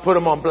 I put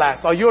him on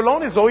blast. Are you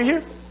alone? Is Zoe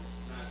here?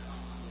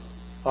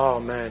 Oh,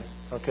 man.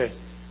 Okay.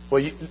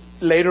 Well,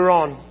 later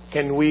on,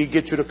 can we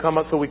get you to come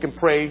up so we can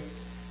pray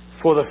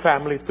for the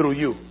family through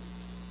you?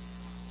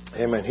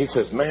 Amen. He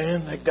says,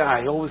 man, that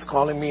guy always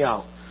calling me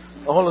out.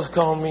 Always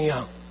calling me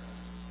out.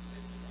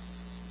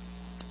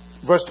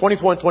 Verse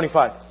 24 and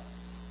 25.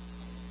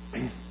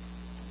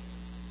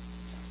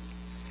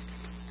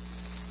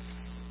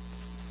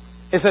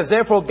 It says,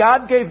 therefore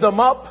God gave them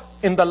up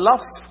in the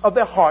lusts of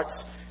their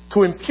hearts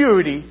to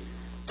impurity,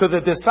 to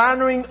the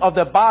dishonoring of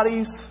their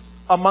bodies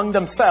among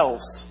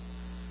themselves.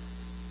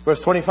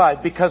 Verse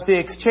 25, because they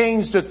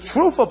exchanged the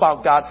truth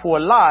about God for a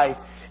lie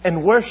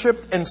and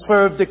worshipped and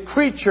served the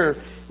creature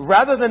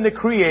rather than the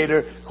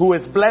Creator, who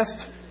is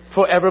blessed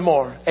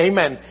forevermore.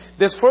 Amen.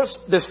 This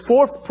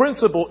fourth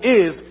principle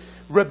is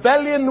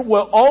rebellion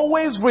will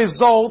always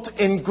result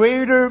in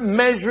greater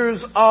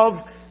measures of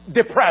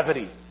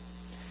depravity.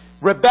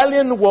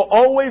 Rebellion will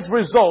always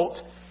result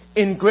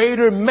in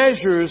greater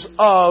measures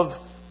of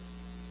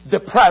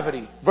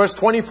depravity. Verse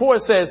 24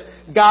 says,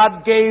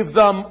 God gave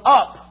them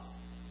up.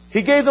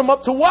 He gave them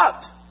up to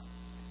what?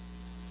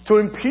 To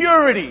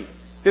impurity.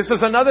 This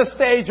is another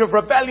stage of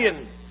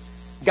rebellion.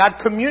 God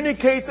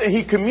communicates and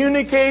He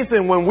communicates,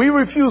 and when we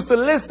refuse to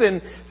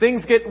listen,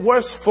 things get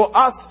worse for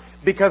us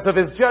because of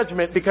His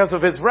judgment, because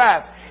of His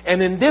wrath.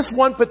 And in this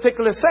one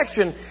particular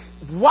section,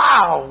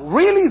 wow,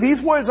 really?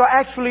 These words are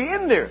actually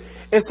in there.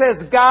 It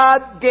says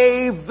God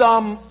gave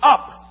them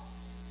up.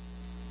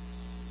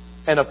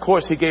 And of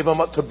course He gave them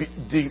up to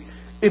the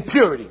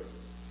impurity.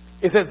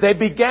 It says they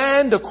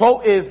began, the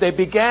quote is, they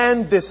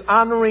began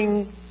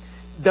dishonoring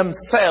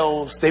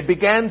themselves. They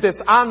began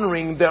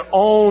dishonoring their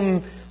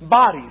own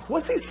bodies.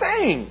 What's he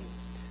saying?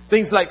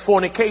 Things like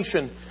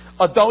fornication,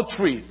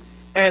 adultery,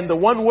 and the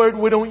one word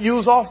we don't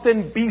use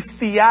often,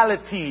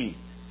 bestiality.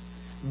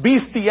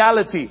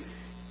 Bestiality.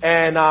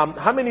 And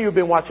how many of you have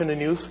been watching the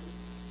news?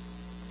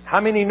 How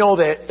many know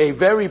that a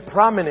very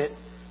prominent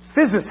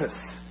physicist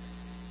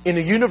in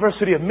the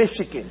University of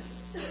Michigan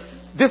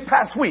this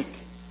past week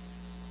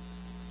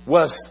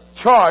was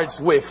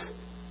charged with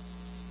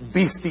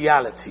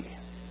bestiality?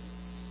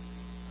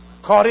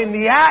 Caught in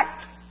the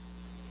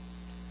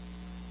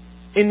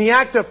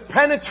act of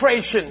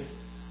penetration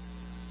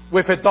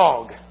with a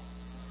dog.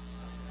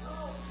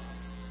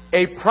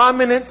 A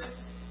prominent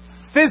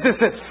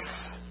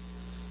physicist.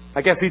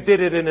 I guess he did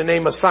it in the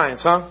name of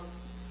science, huh?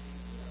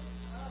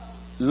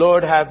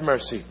 Lord have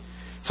mercy.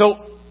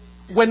 So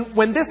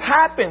when this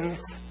happens,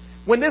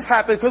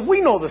 because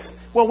we know this,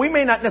 well, we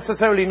may not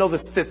necessarily know the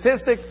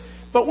statistics,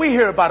 but we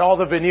hear about all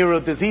the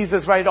venereal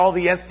diseases, right? All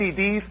the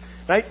STDs,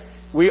 right?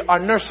 Our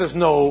nurses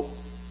know.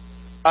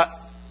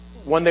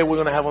 One day we're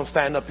going to have them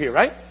stand up here,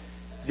 right?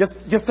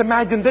 Just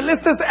imagine the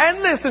list is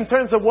endless in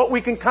terms of what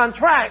we can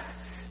contract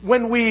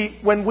when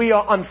we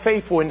are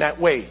unfaithful in that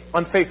way,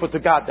 unfaithful to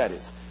God, that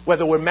is,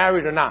 whether we're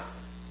married or not.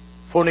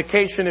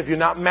 Fornication, if you're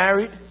not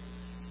married,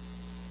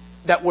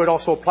 that word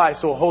also applies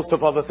to a host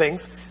of other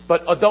things.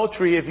 But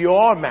adultery, if you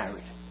are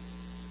married,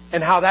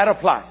 and how that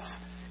applies.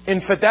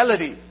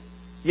 Infidelity.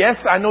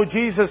 Yes, I know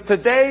Jesus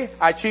today.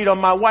 I cheat on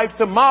my wife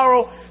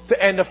tomorrow,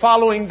 and the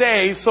following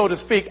day, so to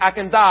speak, I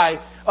can die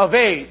of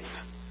AIDS.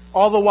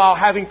 All the while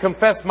having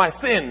confessed my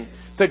sin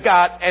to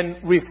God and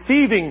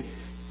receiving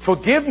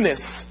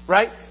forgiveness,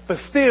 right? But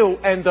still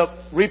end up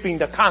reaping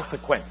the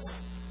consequence.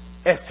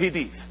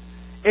 STDs.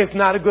 It's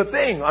not a good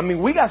thing. I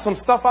mean, we got some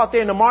stuff out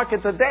there in the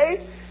market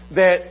today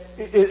that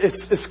is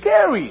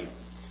scary.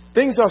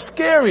 Things are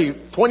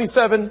scary.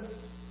 27.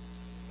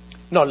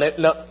 No,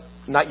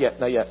 not yet.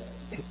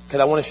 Because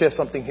I want to share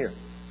something here.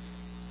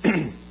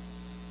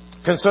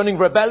 Concerning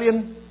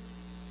rebellion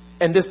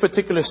and this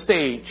particular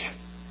stage.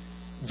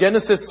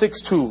 Genesis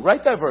 6:2.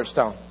 Write that verse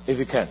down if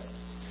you can.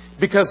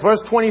 Because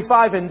verse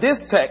 25 in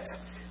this text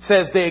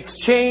says they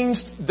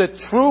exchanged the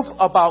truth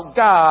about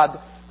God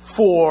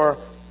for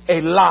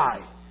a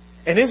lie.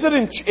 And isn't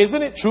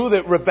it true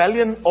that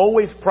rebellion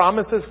always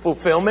promises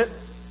fulfillment,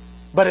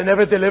 but it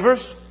never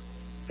delivers?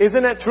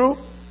 Isn't that true?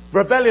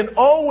 Rebellion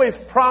always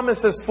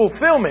promises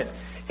fulfillment.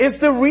 It's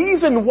the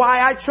reason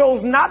why I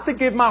chose not to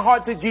give my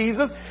heart to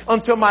Jesus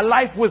until my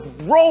life was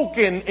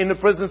broken in the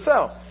prison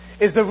cell.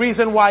 It's the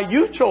reason why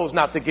you chose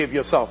not to give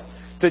yourself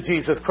to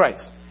Jesus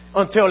Christ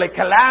until a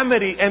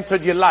calamity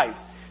entered your life.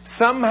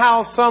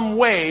 Somehow, some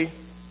way,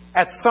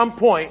 at some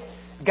point,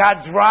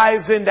 God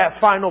drives in that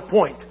final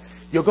point.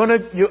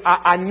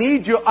 I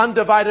need your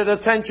undivided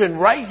attention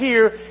right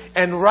here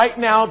and right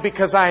now,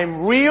 because I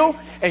am real,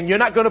 and you're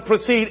not going to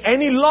proceed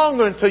any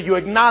longer until you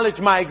acknowledge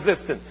my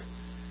existence.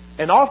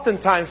 And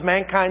oftentimes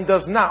mankind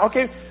does not.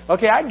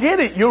 Okay, I get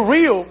it. You're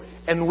real.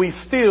 And we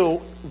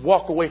still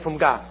walk away from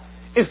God.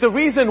 It's the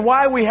reason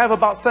why we have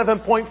about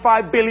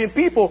 7.5 billion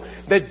people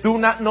that do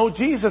not know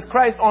Jesus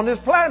Christ on this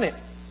planet.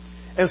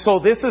 And so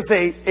this is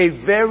a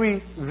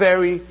very,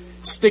 very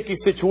sticky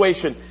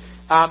situation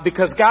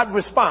because God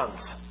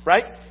responds,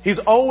 right? He's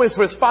always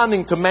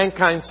responding to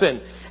mankind's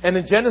sin. And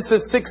in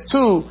Genesis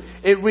 6:2,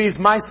 it reads,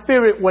 my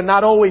spirit will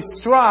not always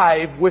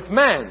strive with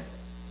man.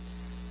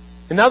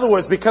 In other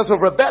words, because of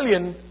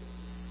rebellion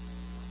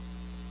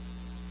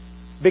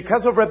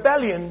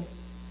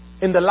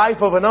in the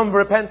life of an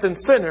unrepentant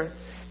sinner,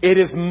 it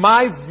is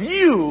my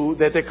view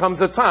that there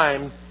comes a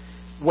time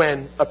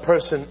when a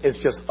person is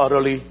just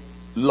utterly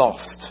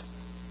lost.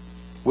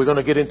 We're going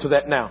to get into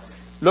that now.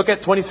 Look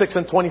at 26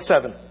 and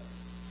 27.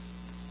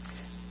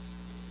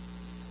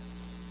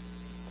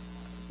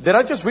 Did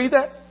I just read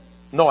that?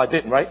 No, I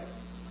didn't, right?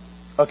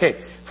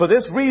 Okay. For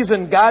this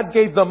reason, God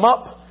gave them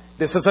up.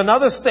 This is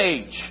another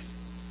stage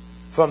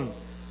from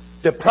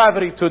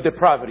depravity to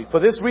depravity. For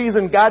this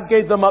reason, God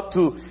gave them up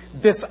to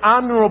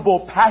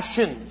dishonorable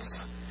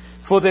passions.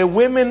 For their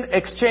women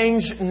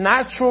exchanged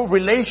natural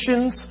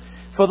relations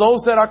for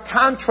those that are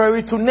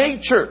contrary to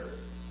nature.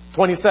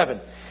 27.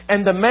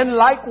 And the men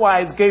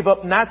likewise gave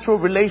up natural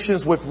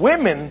relations with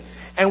women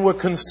and were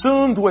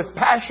consumed with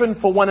passion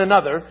for one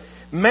another,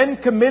 men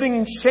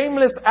committing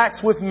shameless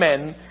acts with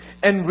men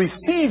and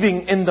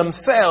receiving in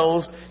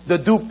themselves the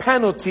due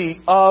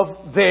penalty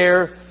of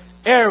their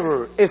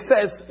error. It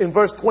says in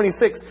verse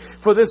 26,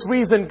 for this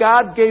reason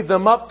God gave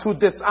them up to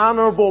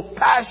dishonorable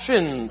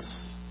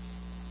passions.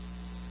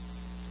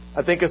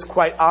 I think it's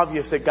quite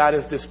obvious that God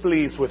is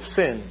displeased with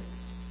sin.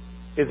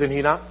 Isn't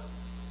he not?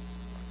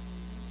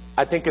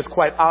 I think it's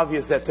quite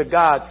obvious that to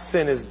God,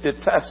 sin is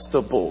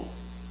detestable.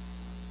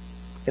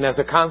 And as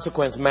a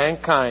consequence,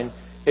 mankind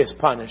is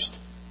punished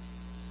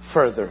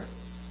further.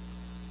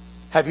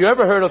 Have you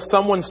ever heard of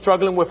someone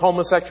struggling with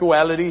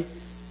homosexuality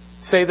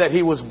say that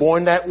he was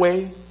born that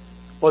way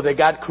or that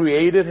God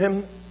created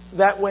him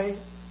that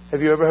way?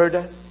 Have you ever heard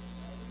that?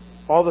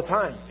 All the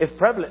time. It's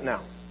prevalent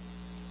now.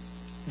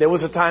 There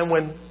was a time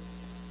when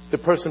the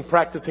person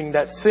practicing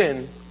that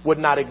sin would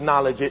not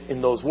acknowledge it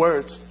in those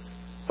words.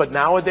 But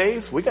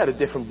nowadays, we got a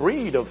different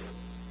breed of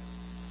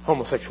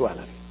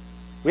homosexuality.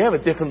 We have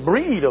a different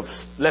breed of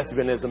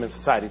lesbianism in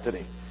society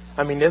today.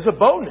 I mean, there's a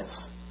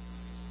boldness.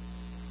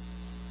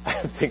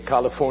 I think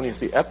California is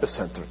the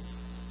epicenter.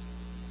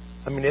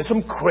 I mean, there's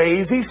some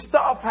crazy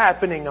stuff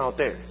happening out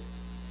there.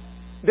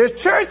 There's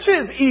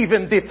churches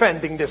even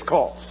defending this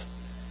cause.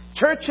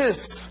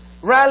 Churches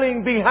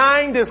rallying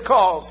behind this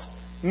cause.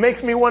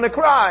 Makes me want to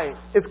cry.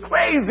 It's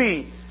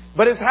crazy,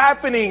 but it's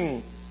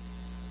happening.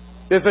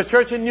 There's a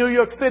church in New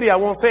York City. I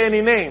won't say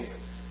any names.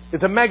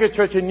 It's a mega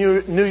church in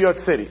New York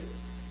City.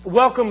 It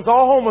welcomes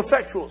all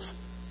homosexuals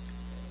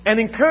and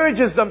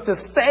encourages them to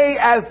stay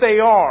as they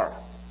are.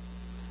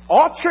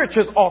 All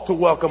churches ought to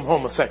welcome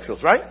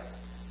homosexuals, right?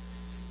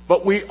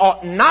 But we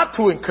ought not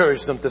to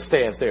encourage them to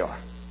stay as they are.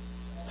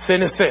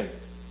 Sin is sin,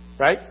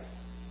 right?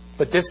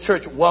 But this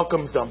church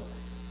welcomes them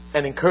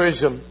and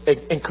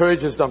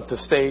encourages them to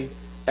stay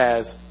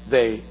as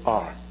they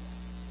are.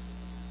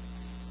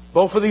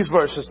 Both of these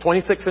verses,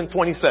 26 and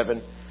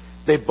 27,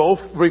 they both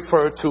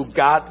refer to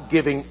God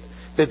giving,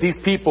 that these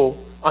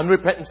people,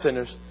 unrepentant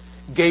sinners,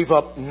 gave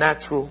up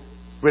natural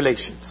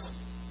relations.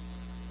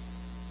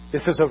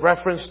 This is a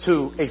reference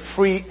to a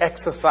free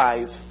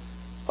exercise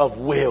of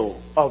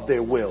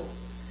their will.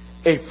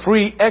 A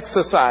free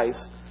exercise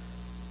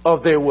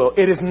of their will.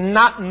 It is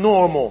not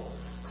normal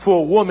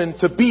for a woman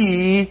to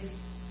be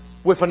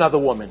with another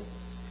woman.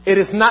 It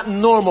is not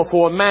normal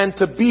for a man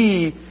to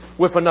be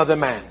with another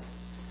man.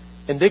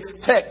 And this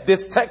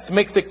text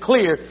makes it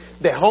clear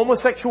that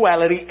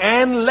homosexuality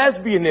and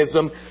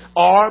lesbianism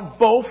are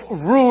both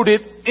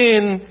rooted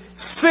in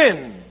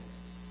sin.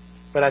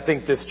 But I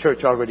think this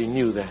church already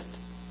knew that.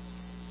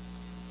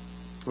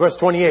 Verse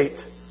 28.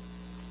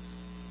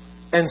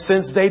 And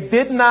since they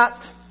did not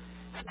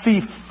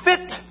see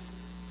fit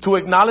to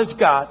acknowledge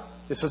God,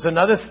 this is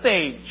another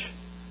stage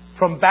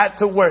from bad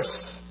to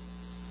worse.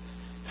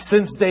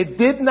 Since they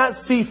did not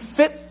see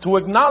fit to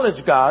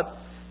acknowledge God,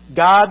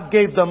 God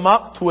gave them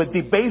up to a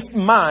debased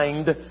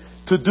mind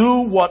to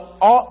do what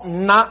ought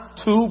not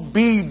to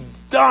be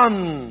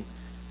done.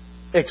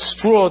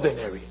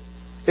 Extraordinary.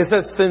 It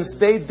says, since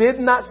they did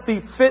not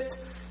see fit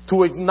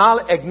to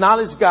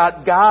acknowledge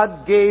God,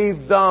 God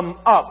gave them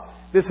up.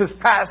 This is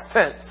past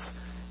tense.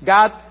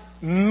 God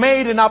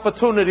made an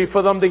opportunity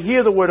for them to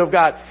hear the word of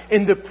God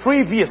in the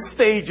previous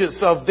stages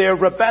of their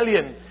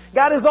rebellion.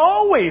 God is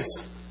always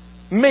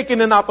making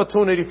an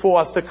opportunity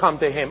for us to come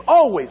to Him.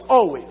 Always,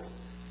 always.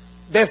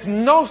 There's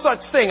no such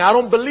thing. I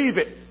don't believe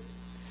it.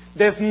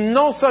 There's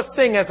no such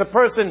thing as a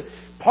person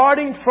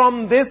parting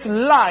from this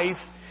life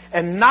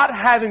and not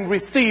having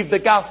received the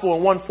gospel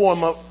in one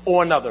form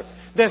or another.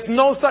 There's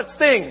no such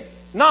thing.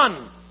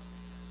 None.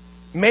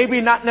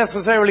 Maybe not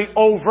necessarily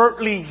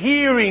overtly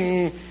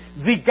hearing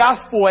the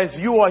gospel as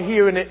you are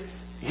hearing it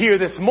here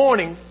this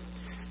morning.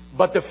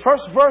 But the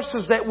first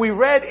verses that we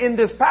read in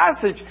this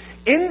passage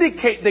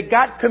indicate that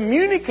God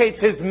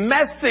communicates His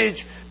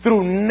message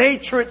through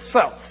nature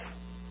itself.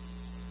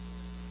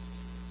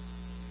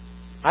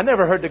 I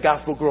never heard the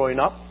gospel growing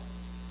up.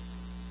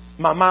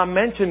 My mom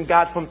mentioned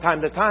God from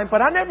time to time,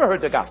 but I never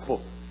heard the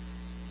gospel.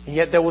 And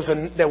yet there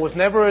was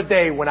never a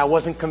day when I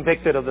wasn't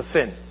convicted of the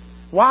sin.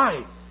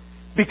 Why?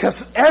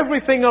 Because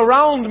everything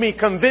around me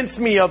convinced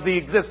me of the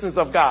existence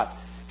of God.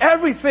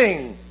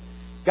 Everything.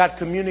 God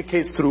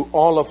communicates through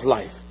all of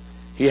life.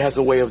 He has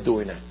a way of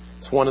doing that.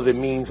 It's one of the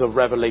means of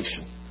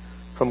revelation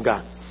from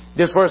God.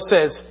 This verse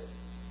says,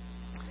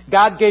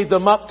 God gave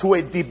them up to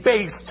a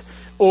debased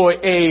or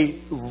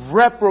a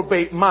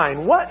reprobate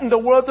mind. What in the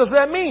world does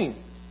that mean?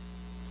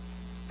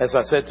 As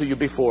I said to you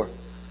before,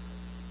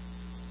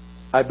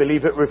 I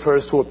believe it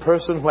refers to a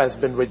person who has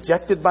been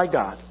rejected by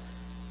God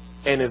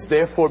and is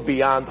therefore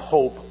beyond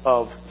hope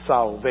of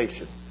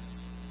salvation.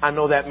 I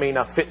know that may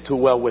not fit too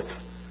well with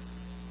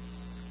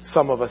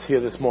some of us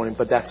here this morning,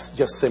 but that's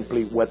just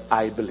simply what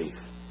I believe.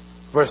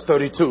 Verse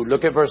 32.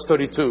 Look at verse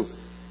 32,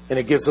 and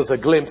it gives us a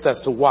glimpse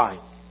as to why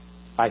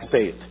I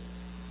say it.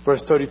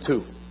 Verse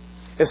 32.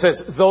 It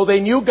says, though they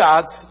knew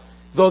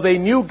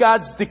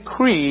God's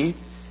decree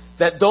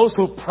that those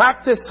who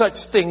practice such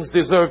things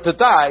deserve to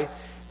die,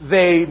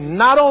 they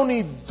not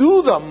only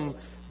do them,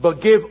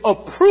 but give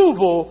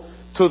approval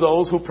to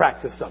those who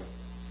practice them.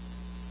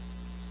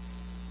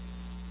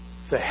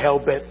 It's a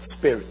hell-bent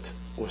spirit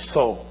or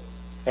soul,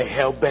 a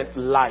hell-bent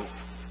life.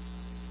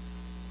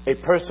 A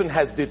person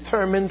has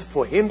determined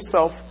for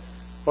himself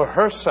or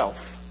herself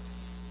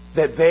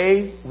that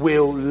they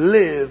will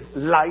live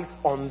life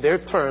on their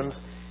terms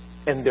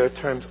and their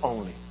terms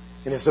only.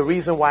 And it's the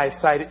reason why I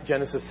cited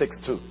Genesis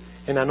 6:2.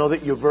 And I know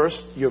that your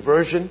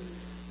version,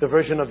 the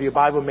version of your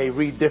Bible may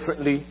read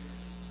differently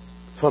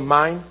from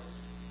mine.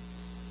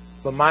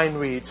 But mine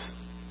reads,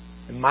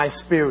 and my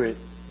spirit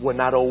will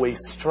not always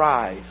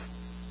strive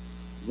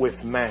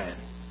with man.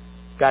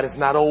 God is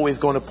not always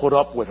going to put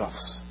up with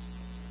us.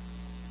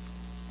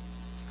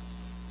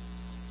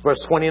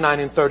 Verse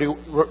 29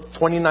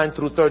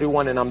 through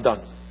 31, and I'm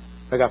done.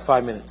 I got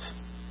 5 minutes.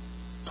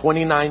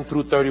 29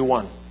 through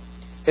 31.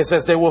 It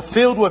says, they were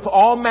filled with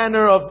all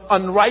manner of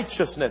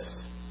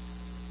unrighteousness.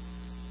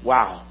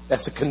 Wow,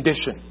 that's a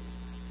condition.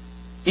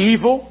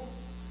 Evil,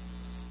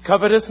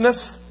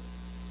 covetousness,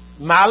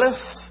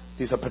 malice.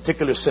 These are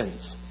particular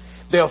sins.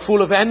 They are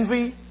full of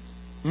envy,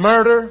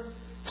 murder,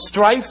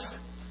 strife,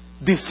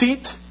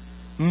 deceit,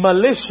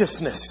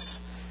 maliciousness.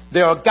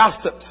 They are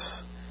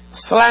gossips,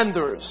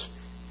 slanderers,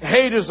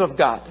 haters of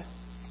God,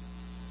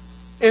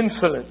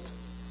 insolent,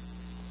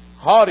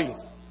 haughty,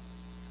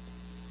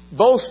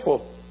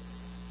 boastful,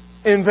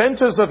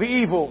 inventors of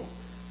evil,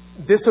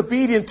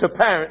 disobedient to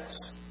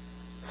parents,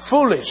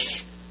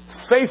 foolish,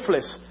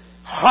 faithless,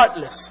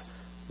 heartless,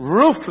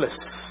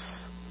 ruthless.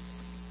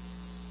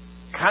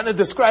 Kind of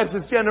describes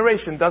his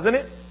generation, doesn't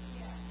it?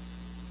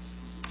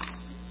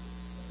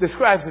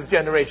 Describes his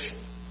generation.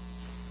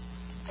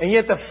 And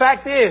yet the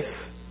fact is,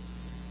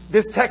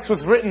 this text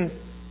was written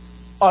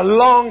a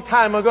long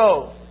time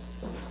ago.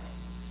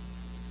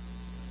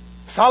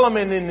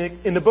 Solomon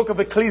in the book of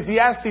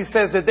Ecclesiastes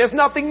says that there's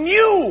nothing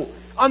new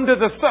under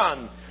the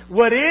sun.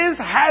 What is,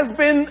 has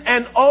been,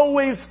 and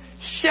always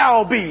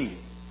shall be.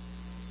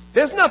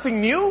 There's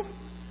nothing new.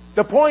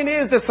 The point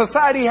is that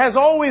society has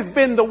always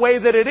been the way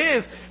that it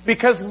is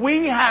because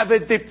we have a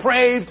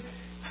depraved,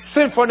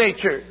 sinful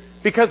nature.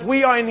 Because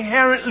we are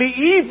inherently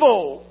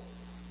evil.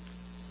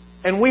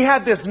 And we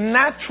have this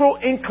natural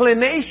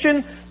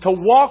inclination to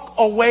walk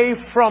away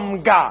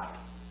from God.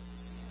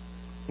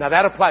 Now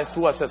that applies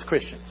to us as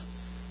Christians.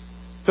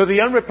 To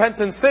the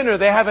unrepentant sinner,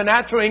 they have a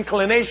natural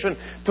inclination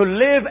to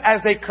live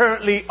as they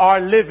currently are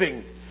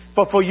living.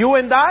 But for you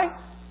and I,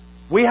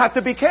 we have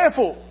to be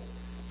careful.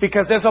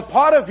 Because there's a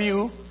part of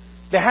you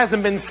that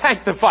hasn't been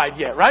sanctified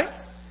yet, right?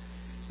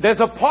 There's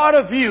a part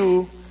of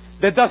you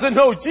that doesn't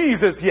know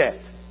Jesus yet.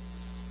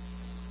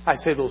 I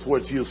say those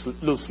words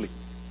loosely.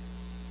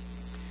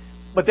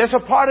 But there's a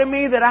part of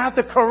me that I have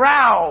to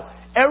corral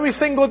every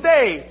single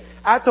day.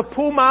 I have to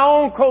pull my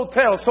own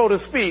coattails, so to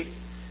speak.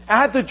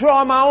 I have to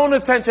draw my own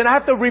attention. I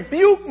have to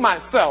rebuke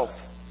myself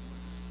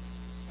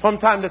from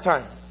time to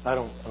time. I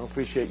don't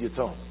appreciate your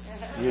tone.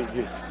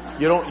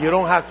 You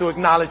don't have to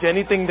acknowledge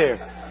anything there.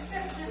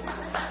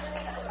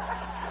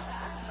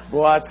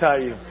 Boy, I tell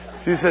you.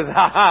 She says,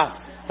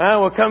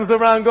 what comes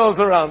around goes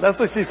around. That's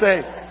what she's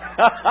saying.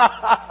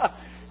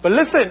 But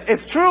listen,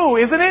 it's true,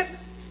 isn't it?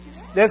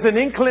 There's an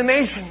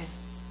inclination.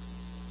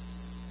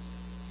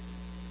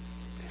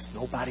 There's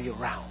nobody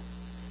around.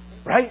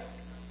 Right?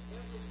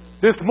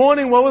 This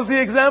morning, what was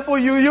the example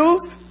you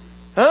used?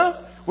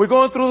 Huh? We're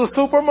going through the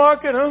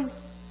supermarket, huh?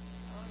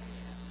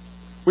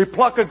 We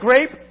pluck a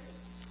grape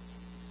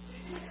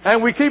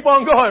and we keep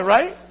on going,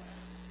 right?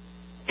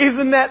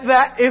 Isn't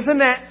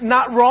that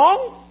not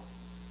wrong?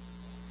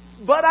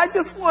 But I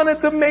just wanted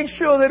to make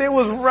sure that it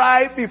was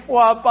right before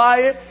I buy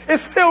it.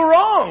 It's still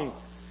wrong.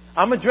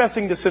 I'm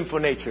addressing the sinful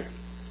nature.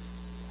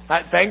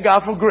 Thank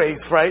God for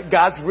grace, right?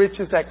 God's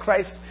riches at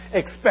Christ's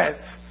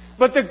expense.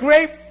 But the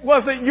grape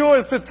wasn't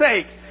yours to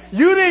take.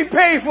 You didn't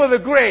pay for the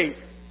grape.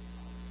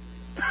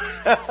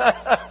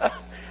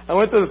 I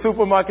went to the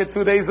supermarket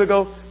 3 days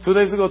ago,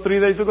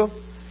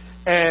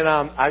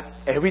 And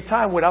every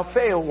time, without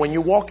fail, when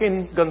you walk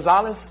in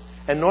Gonzales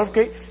and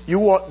Northgate,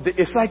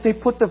 it's like they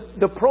put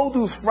the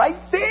produce right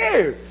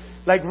there.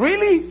 Like,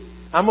 really?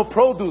 I'm a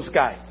produce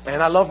guy,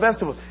 and I love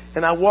vegetables.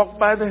 And I walk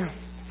by there,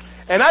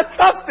 and I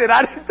touched it.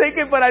 I didn't take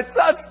it, but I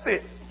touched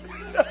it.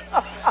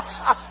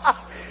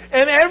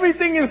 And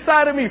everything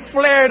inside of me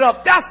flared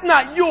up. That's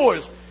not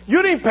yours.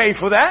 You didn't pay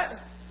for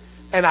that.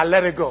 And I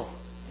let it go.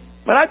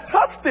 But I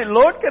touched it.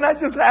 Lord, can I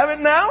just have it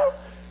now?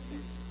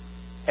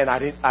 And I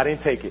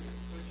didn't take it.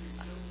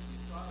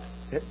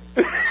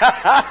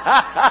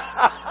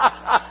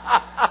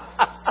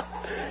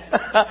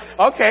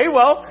 Okay,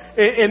 well,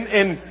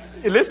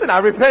 listen, I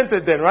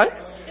repented then, right?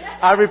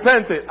 I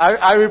repented.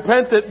 I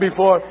repented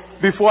before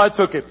I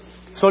took it.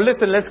 So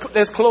listen,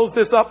 let's close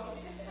this up.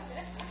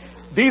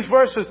 These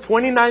verses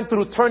 29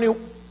 through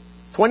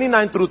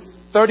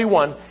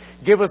 31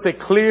 give us a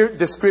clear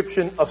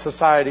description of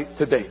society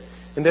today.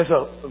 And there's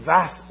a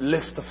vast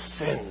list of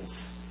sins.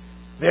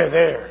 They're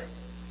there.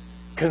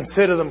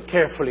 Consider them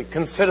carefully.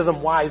 Consider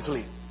them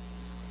wisely.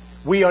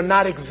 We are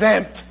not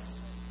exempt.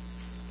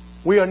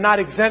 We are not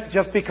exempt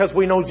just because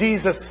we know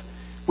Jesus.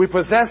 We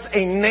possess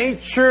a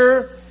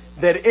nature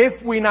that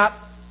if we don't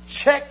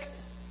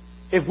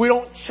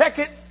check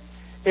it,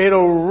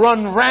 it'll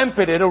run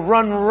rampant. It'll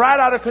run right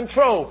out of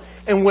control.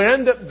 And we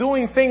end up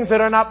doing things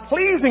that are not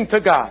pleasing to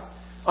God.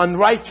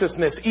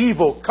 Unrighteousness,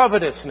 evil,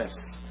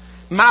 covetousness,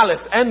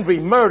 malice, envy,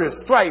 murder,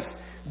 strife,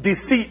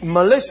 deceit,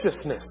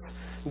 maliciousness,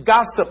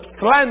 gossip,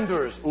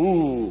 slanders.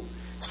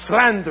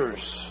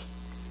 Slanders.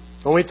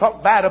 When we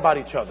talk bad about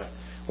each other.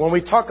 When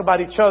we talk about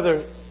each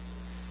other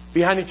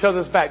behind each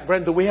other's back.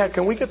 Brent,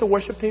 can we get the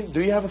worship team?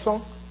 Do you have a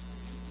song?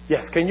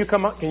 Yes. Can you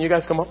come up? Can you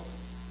guys come up?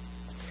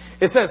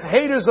 It says,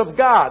 haters of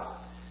God,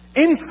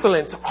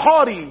 insolent,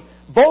 haughty,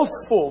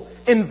 boastful,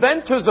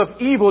 inventors of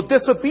evil,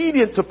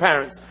 disobedient to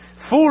parents,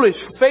 foolish,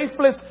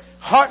 faithless,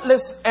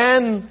 heartless,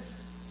 and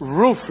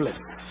ruthless.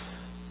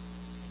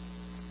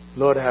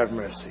 Lord have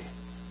mercy.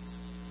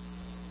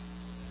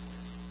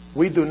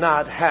 We do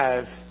not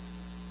have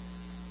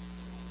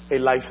a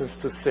license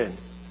to sin.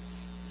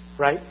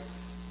 Right?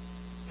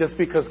 Just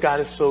because God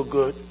is so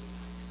good.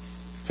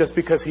 Just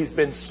because He's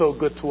been so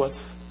good to us.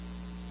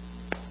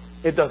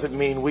 It doesn't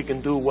mean we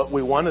can do what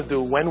we want to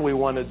do, when we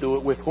want to do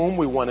it, with whom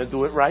we want to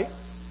do it, right?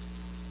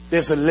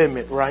 There's a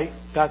limit, right,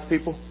 God's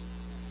people?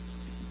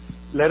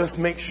 Let us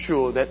make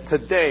sure that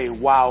today,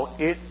 while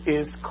it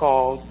is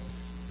called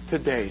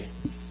today,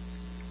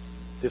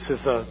 this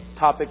is a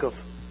topic of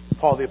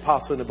Paul the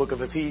Apostle in the book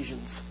of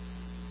Ephesians.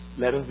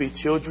 Let us be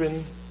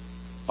children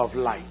of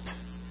light.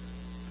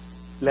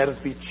 Let us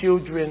be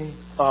children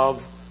of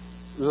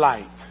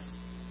light.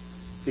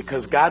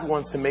 Because God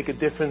wants to make a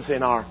difference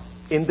in our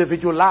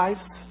individual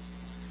lives.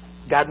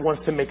 God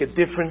wants to make a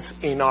difference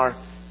in our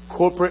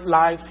corporate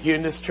lives here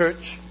in this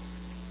church.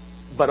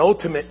 But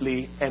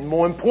ultimately, and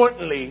more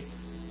importantly,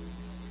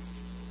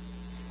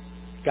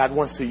 God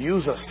wants to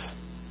use us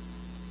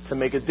to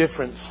make a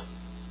difference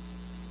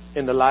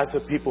in the lives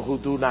of people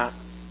who do not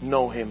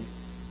know Him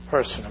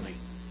personally.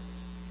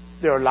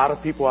 There are a lot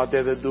of people out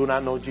there that do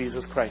not know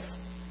Jesus Christ.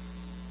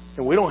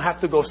 And we don't have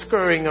to go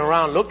scurrying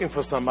around looking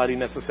for somebody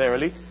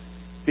necessarily,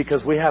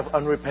 because we have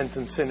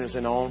unrepentant sinners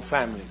in our own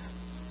families.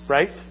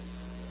 Right?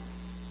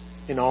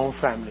 In our own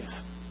families.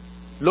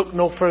 Look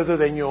no further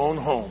than your own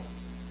home.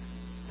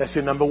 That's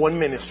your number one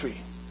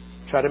ministry.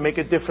 Try to make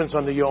a difference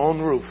under your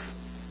own roof.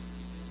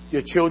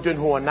 Your children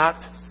who are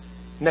not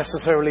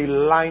necessarily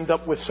lined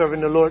up with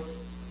serving the Lord,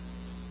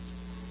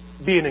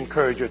 be an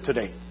encourager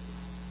today.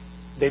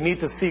 They need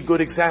to see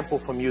good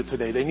example from you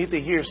today. They need to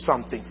hear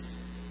something.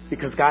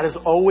 Because God has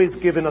always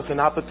given us an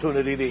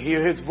opportunity to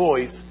hear His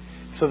voice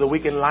so that we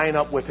can line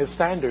up with His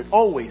standard.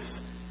 Always.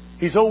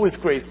 He's always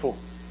grateful.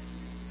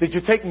 Did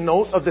you take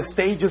note of the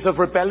stages of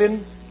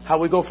rebellion? How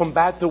we go from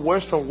bad to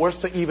worse, from worse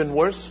to even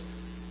worse?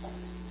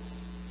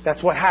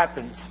 That's what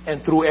happens.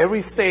 And through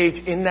every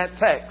stage in that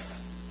text,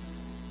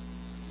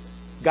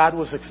 God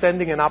was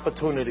extending an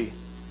opportunity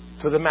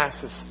to the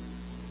masses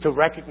to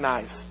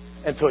recognize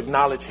and to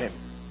acknowledge Him.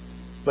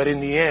 But in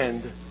the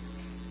end,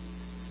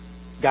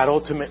 God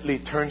ultimately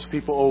turns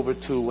people over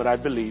to what I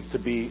believe to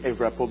be a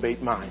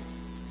reprobate mind,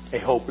 a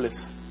hopeless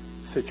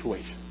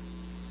situation.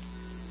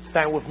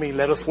 Stand with me.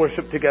 Let us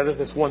worship together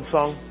this one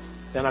song.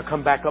 Then I'll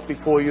come back up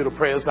before you to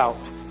pray us out.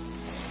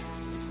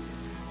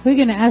 We're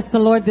going to ask the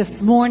Lord this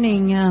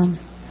morning,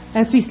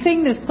 as we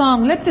sing this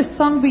song, let this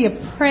song be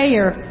a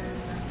prayer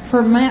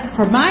for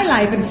my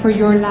life and for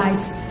your life.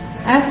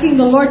 Asking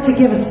the Lord to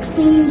give us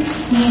clean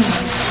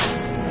hands.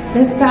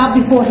 Let's bow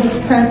before His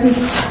presence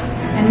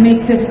and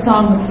make this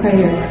song a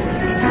prayer.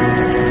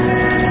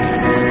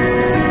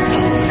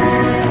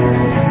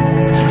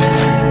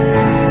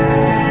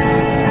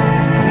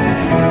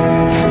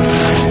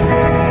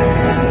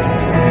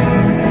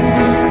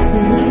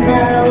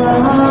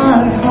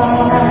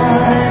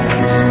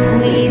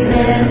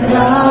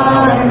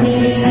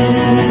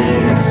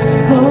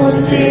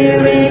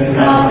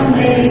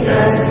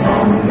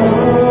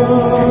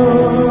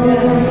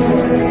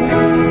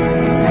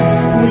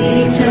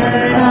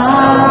 Turn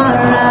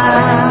our eyes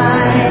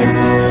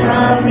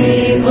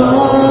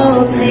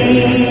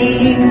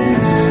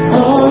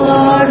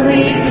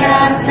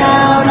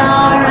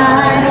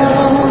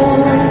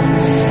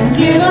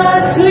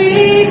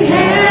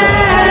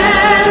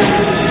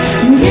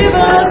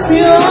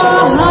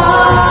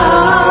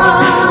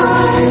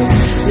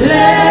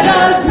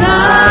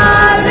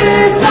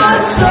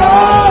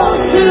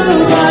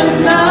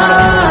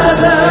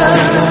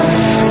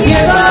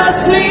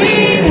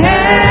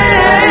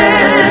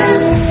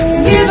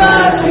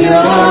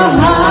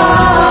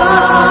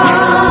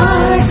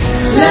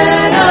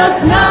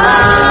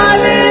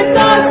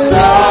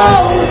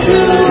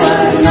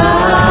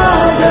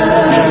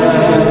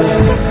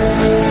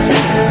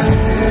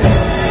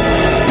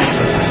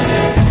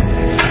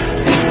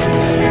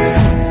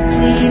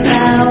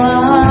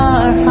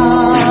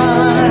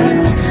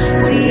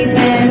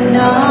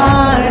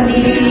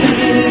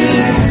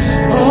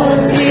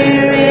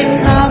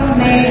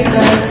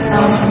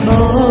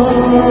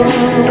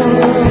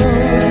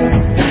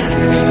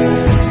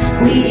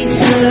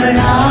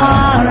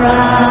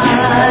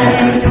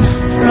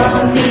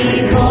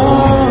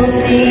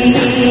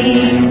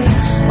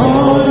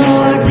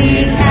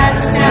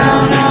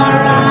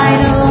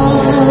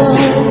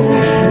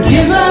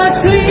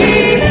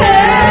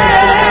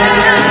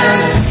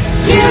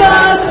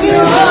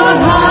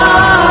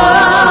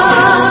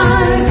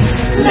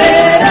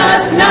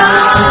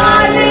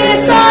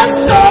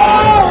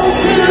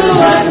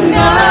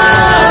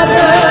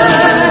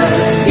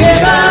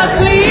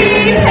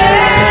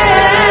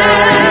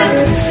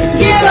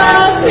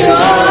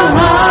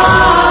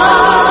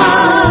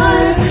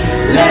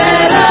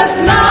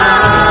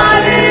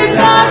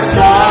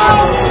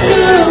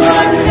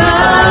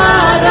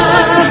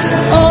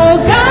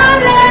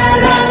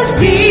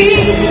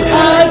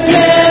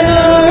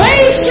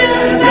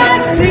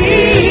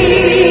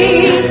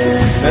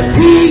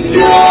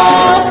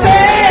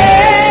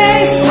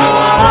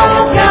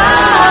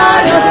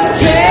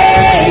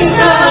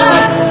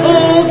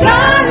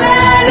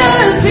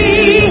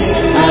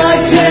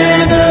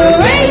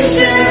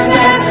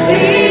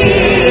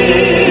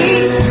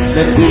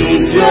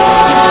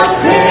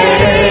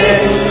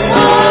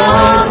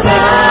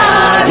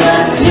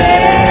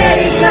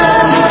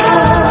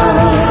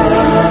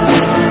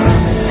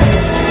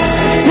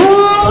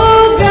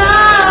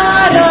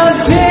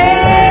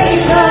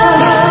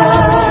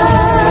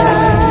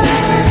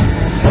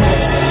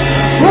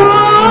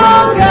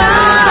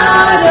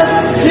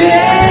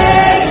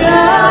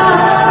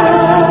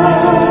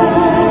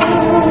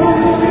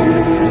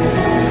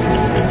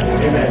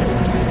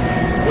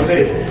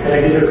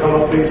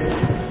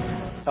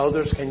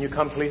Elders, can you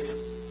come, please?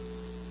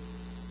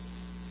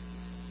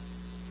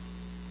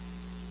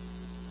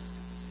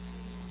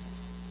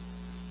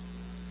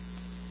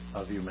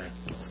 Love you, man.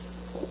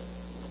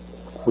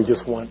 We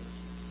just want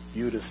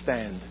you to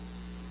stand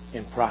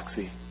in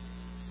proxy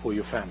for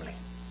your family,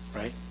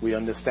 right? We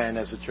understand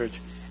as a church.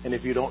 And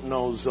if you don't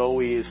know,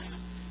 Zoe is...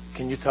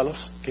 Can you tell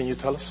us? Can you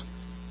tell us?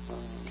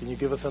 Can you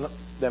give us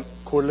them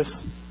cordless?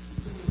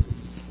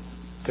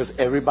 Because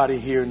everybody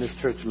here in this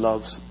church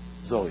loves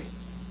Zoe.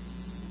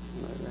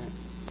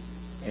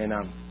 And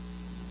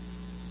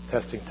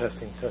testing.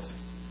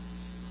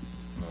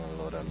 Oh,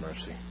 Lord have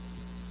mercy.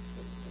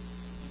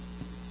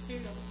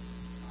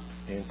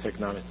 In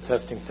technology.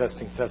 Testing.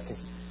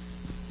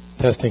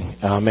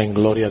 Amen.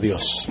 Gloria a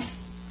Dios.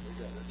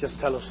 Just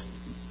tell us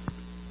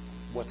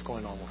what's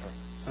going on with her.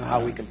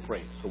 How we can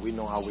pray. So we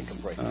know how we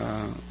can pray.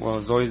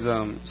 Well, Zoe's,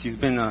 she's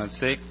been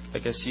sick. I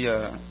guess she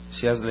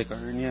has like a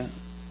hernia.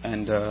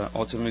 And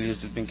ultimately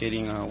it's just been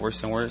getting worse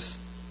and worse.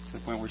 To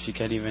the point where she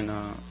can't even...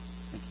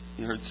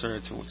 it hurts her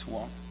to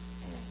walk.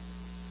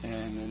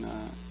 And then...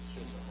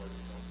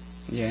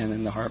 and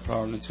then the heart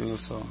problem too.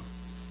 So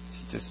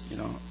she just,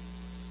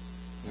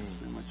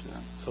 pretty much...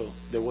 So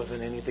there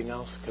wasn't anything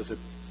else? Because of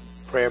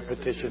prayer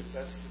petition?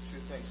 That's the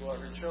two things. Well,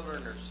 her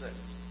children are sick.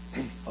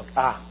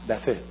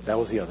 That's it. That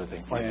was the other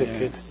thing. Why the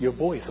kids? Your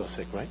boys are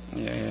sick, right?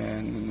 Yeah,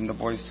 and the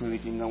boys too. They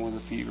came down with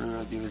a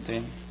fever the other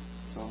day.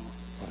 So...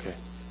 Okay.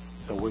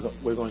 So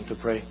we're going to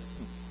pray.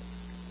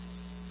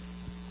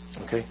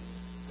 Okay?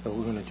 So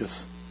we're going to just...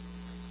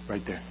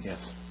 Right there. Yes.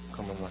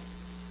 Come on, Lord.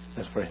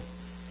 Let's pray.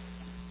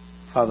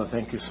 Father,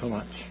 thank you so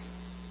much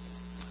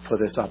for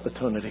this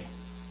opportunity.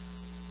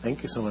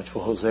 Thank you so much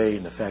for Jose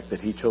and the fact that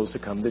he chose to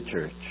come to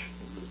church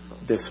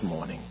this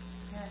morning.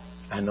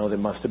 I know there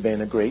must have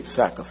been a great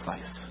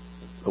sacrifice,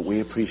 but we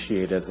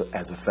appreciate it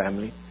as a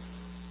family.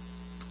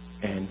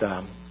 And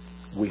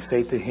we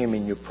say to him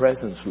in your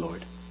presence,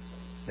 Lord,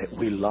 that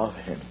we love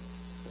him.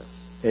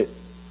 That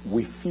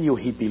we feel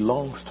he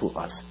belongs to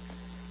us.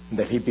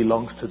 That he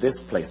belongs to this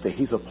place. That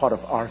he's a part of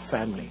our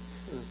family.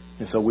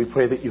 And so we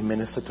pray that you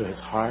minister to his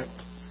heart.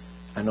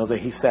 I know that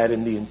he sat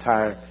in the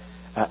entire,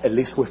 at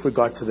least with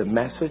regard to the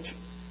message.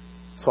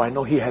 So I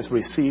know he has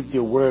received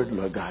your word,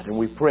 Lord God. And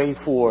we pray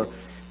for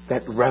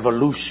that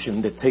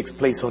revolution that takes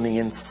place on the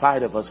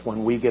inside of us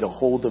when we get a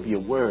hold of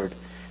your word.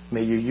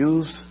 May you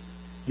use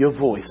your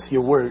voice,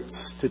 your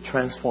words, to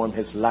transform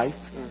his life,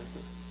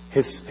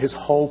 his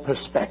whole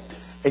perspective,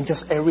 and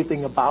just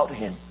everything about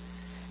him.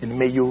 And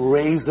may you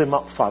raise him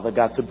up, Father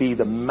God, to be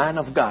the man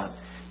of God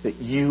that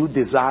you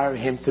desire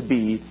him to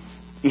be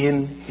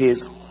in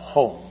his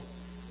home.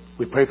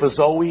 We pray for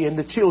Zoe and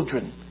the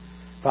children.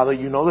 Father,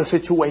 you know the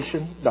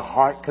situation, the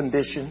heart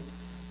condition.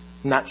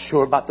 Not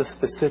sure about the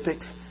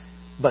specifics,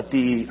 but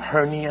the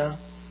hernia,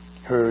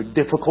 her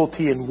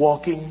difficulty in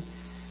walking,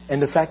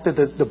 and the fact that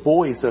the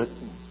boys,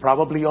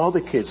 probably all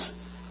the kids,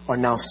 are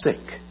now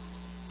sick.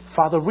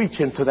 Father, reach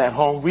into that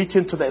home, reach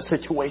into that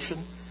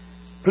situation.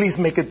 Please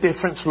make a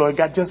difference, Lord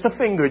God. Just a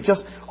finger.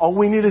 All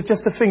we need is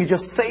just a finger.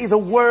 Just say the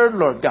word,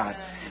 Lord God,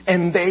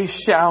 and they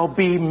shall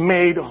be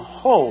made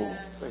whole.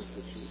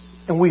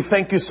 And we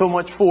thank you so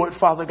much for it,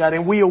 Father God.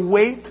 And we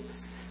await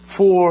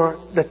for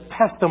the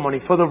testimony,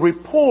 for the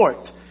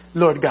report,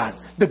 Lord God.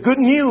 The good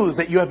news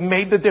that you have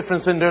made the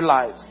difference in their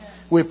lives.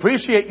 We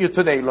appreciate you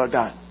today, Lord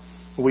God.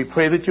 We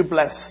pray that you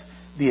bless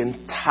the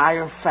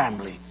entire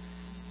family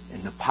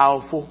in the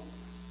powerful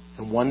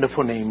and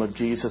wonderful name of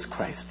Jesus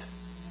Christ.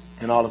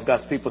 And all of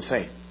God's people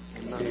say,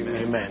 Amen.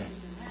 Amen.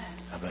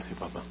 God bless you,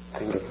 Papa.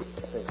 Thank you.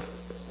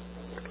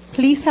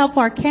 Please help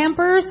our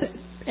campers.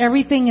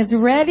 Everything is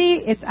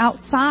ready. It's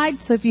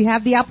outside. So if you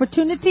have the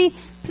opportunity,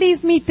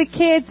 please meet the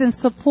kids and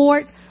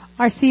support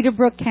our Cedar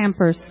Brook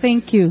campers.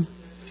 Thank you.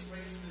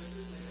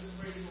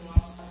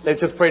 Let's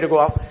just pray to go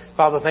out.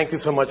 Father, thank you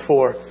so much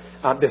for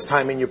this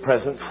time in your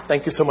presence.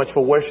 Thank you so much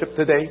for worship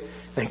today.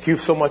 Thank you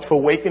so much for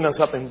waking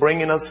us up and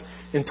bringing us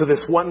into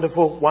this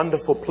wonderful,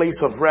 wonderful place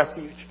of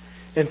refuge.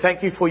 And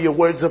thank you for your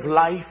words of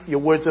life,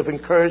 your words of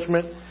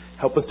encouragement.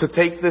 Help us to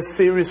take this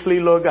seriously,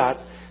 Lord God,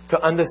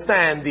 to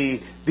understand the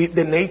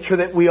nature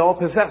that we all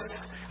possess.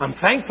 I'm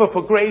thankful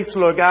for grace,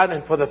 Lord God,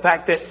 and for the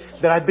fact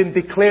that I've been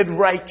declared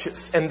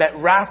righteous, and that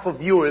wrath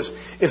of yours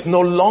is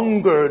no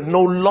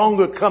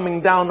longer coming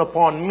down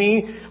upon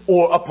me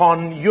or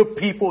upon your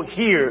people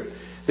here.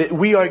 That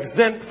we are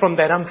exempt from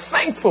that. I'm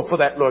thankful for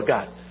that, Lord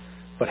God.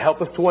 But help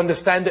us to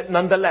understand it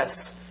nonetheless,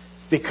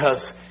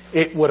 because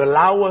it would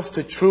allow us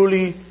to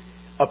truly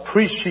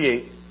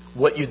appreciate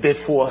what you did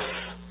for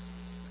us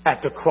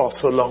at the cross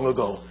so long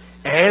ago.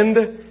 and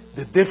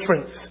the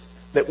difference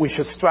that we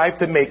should strive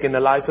to make in the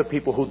lives of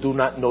people who do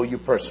not know you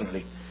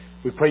personally.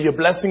 We pray your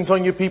blessings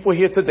on you people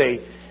here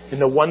today in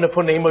the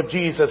wonderful name of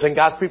Jesus. And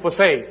God's people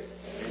say,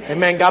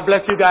 Amen. God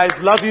bless you guys.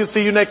 Love you.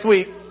 See you next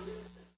week.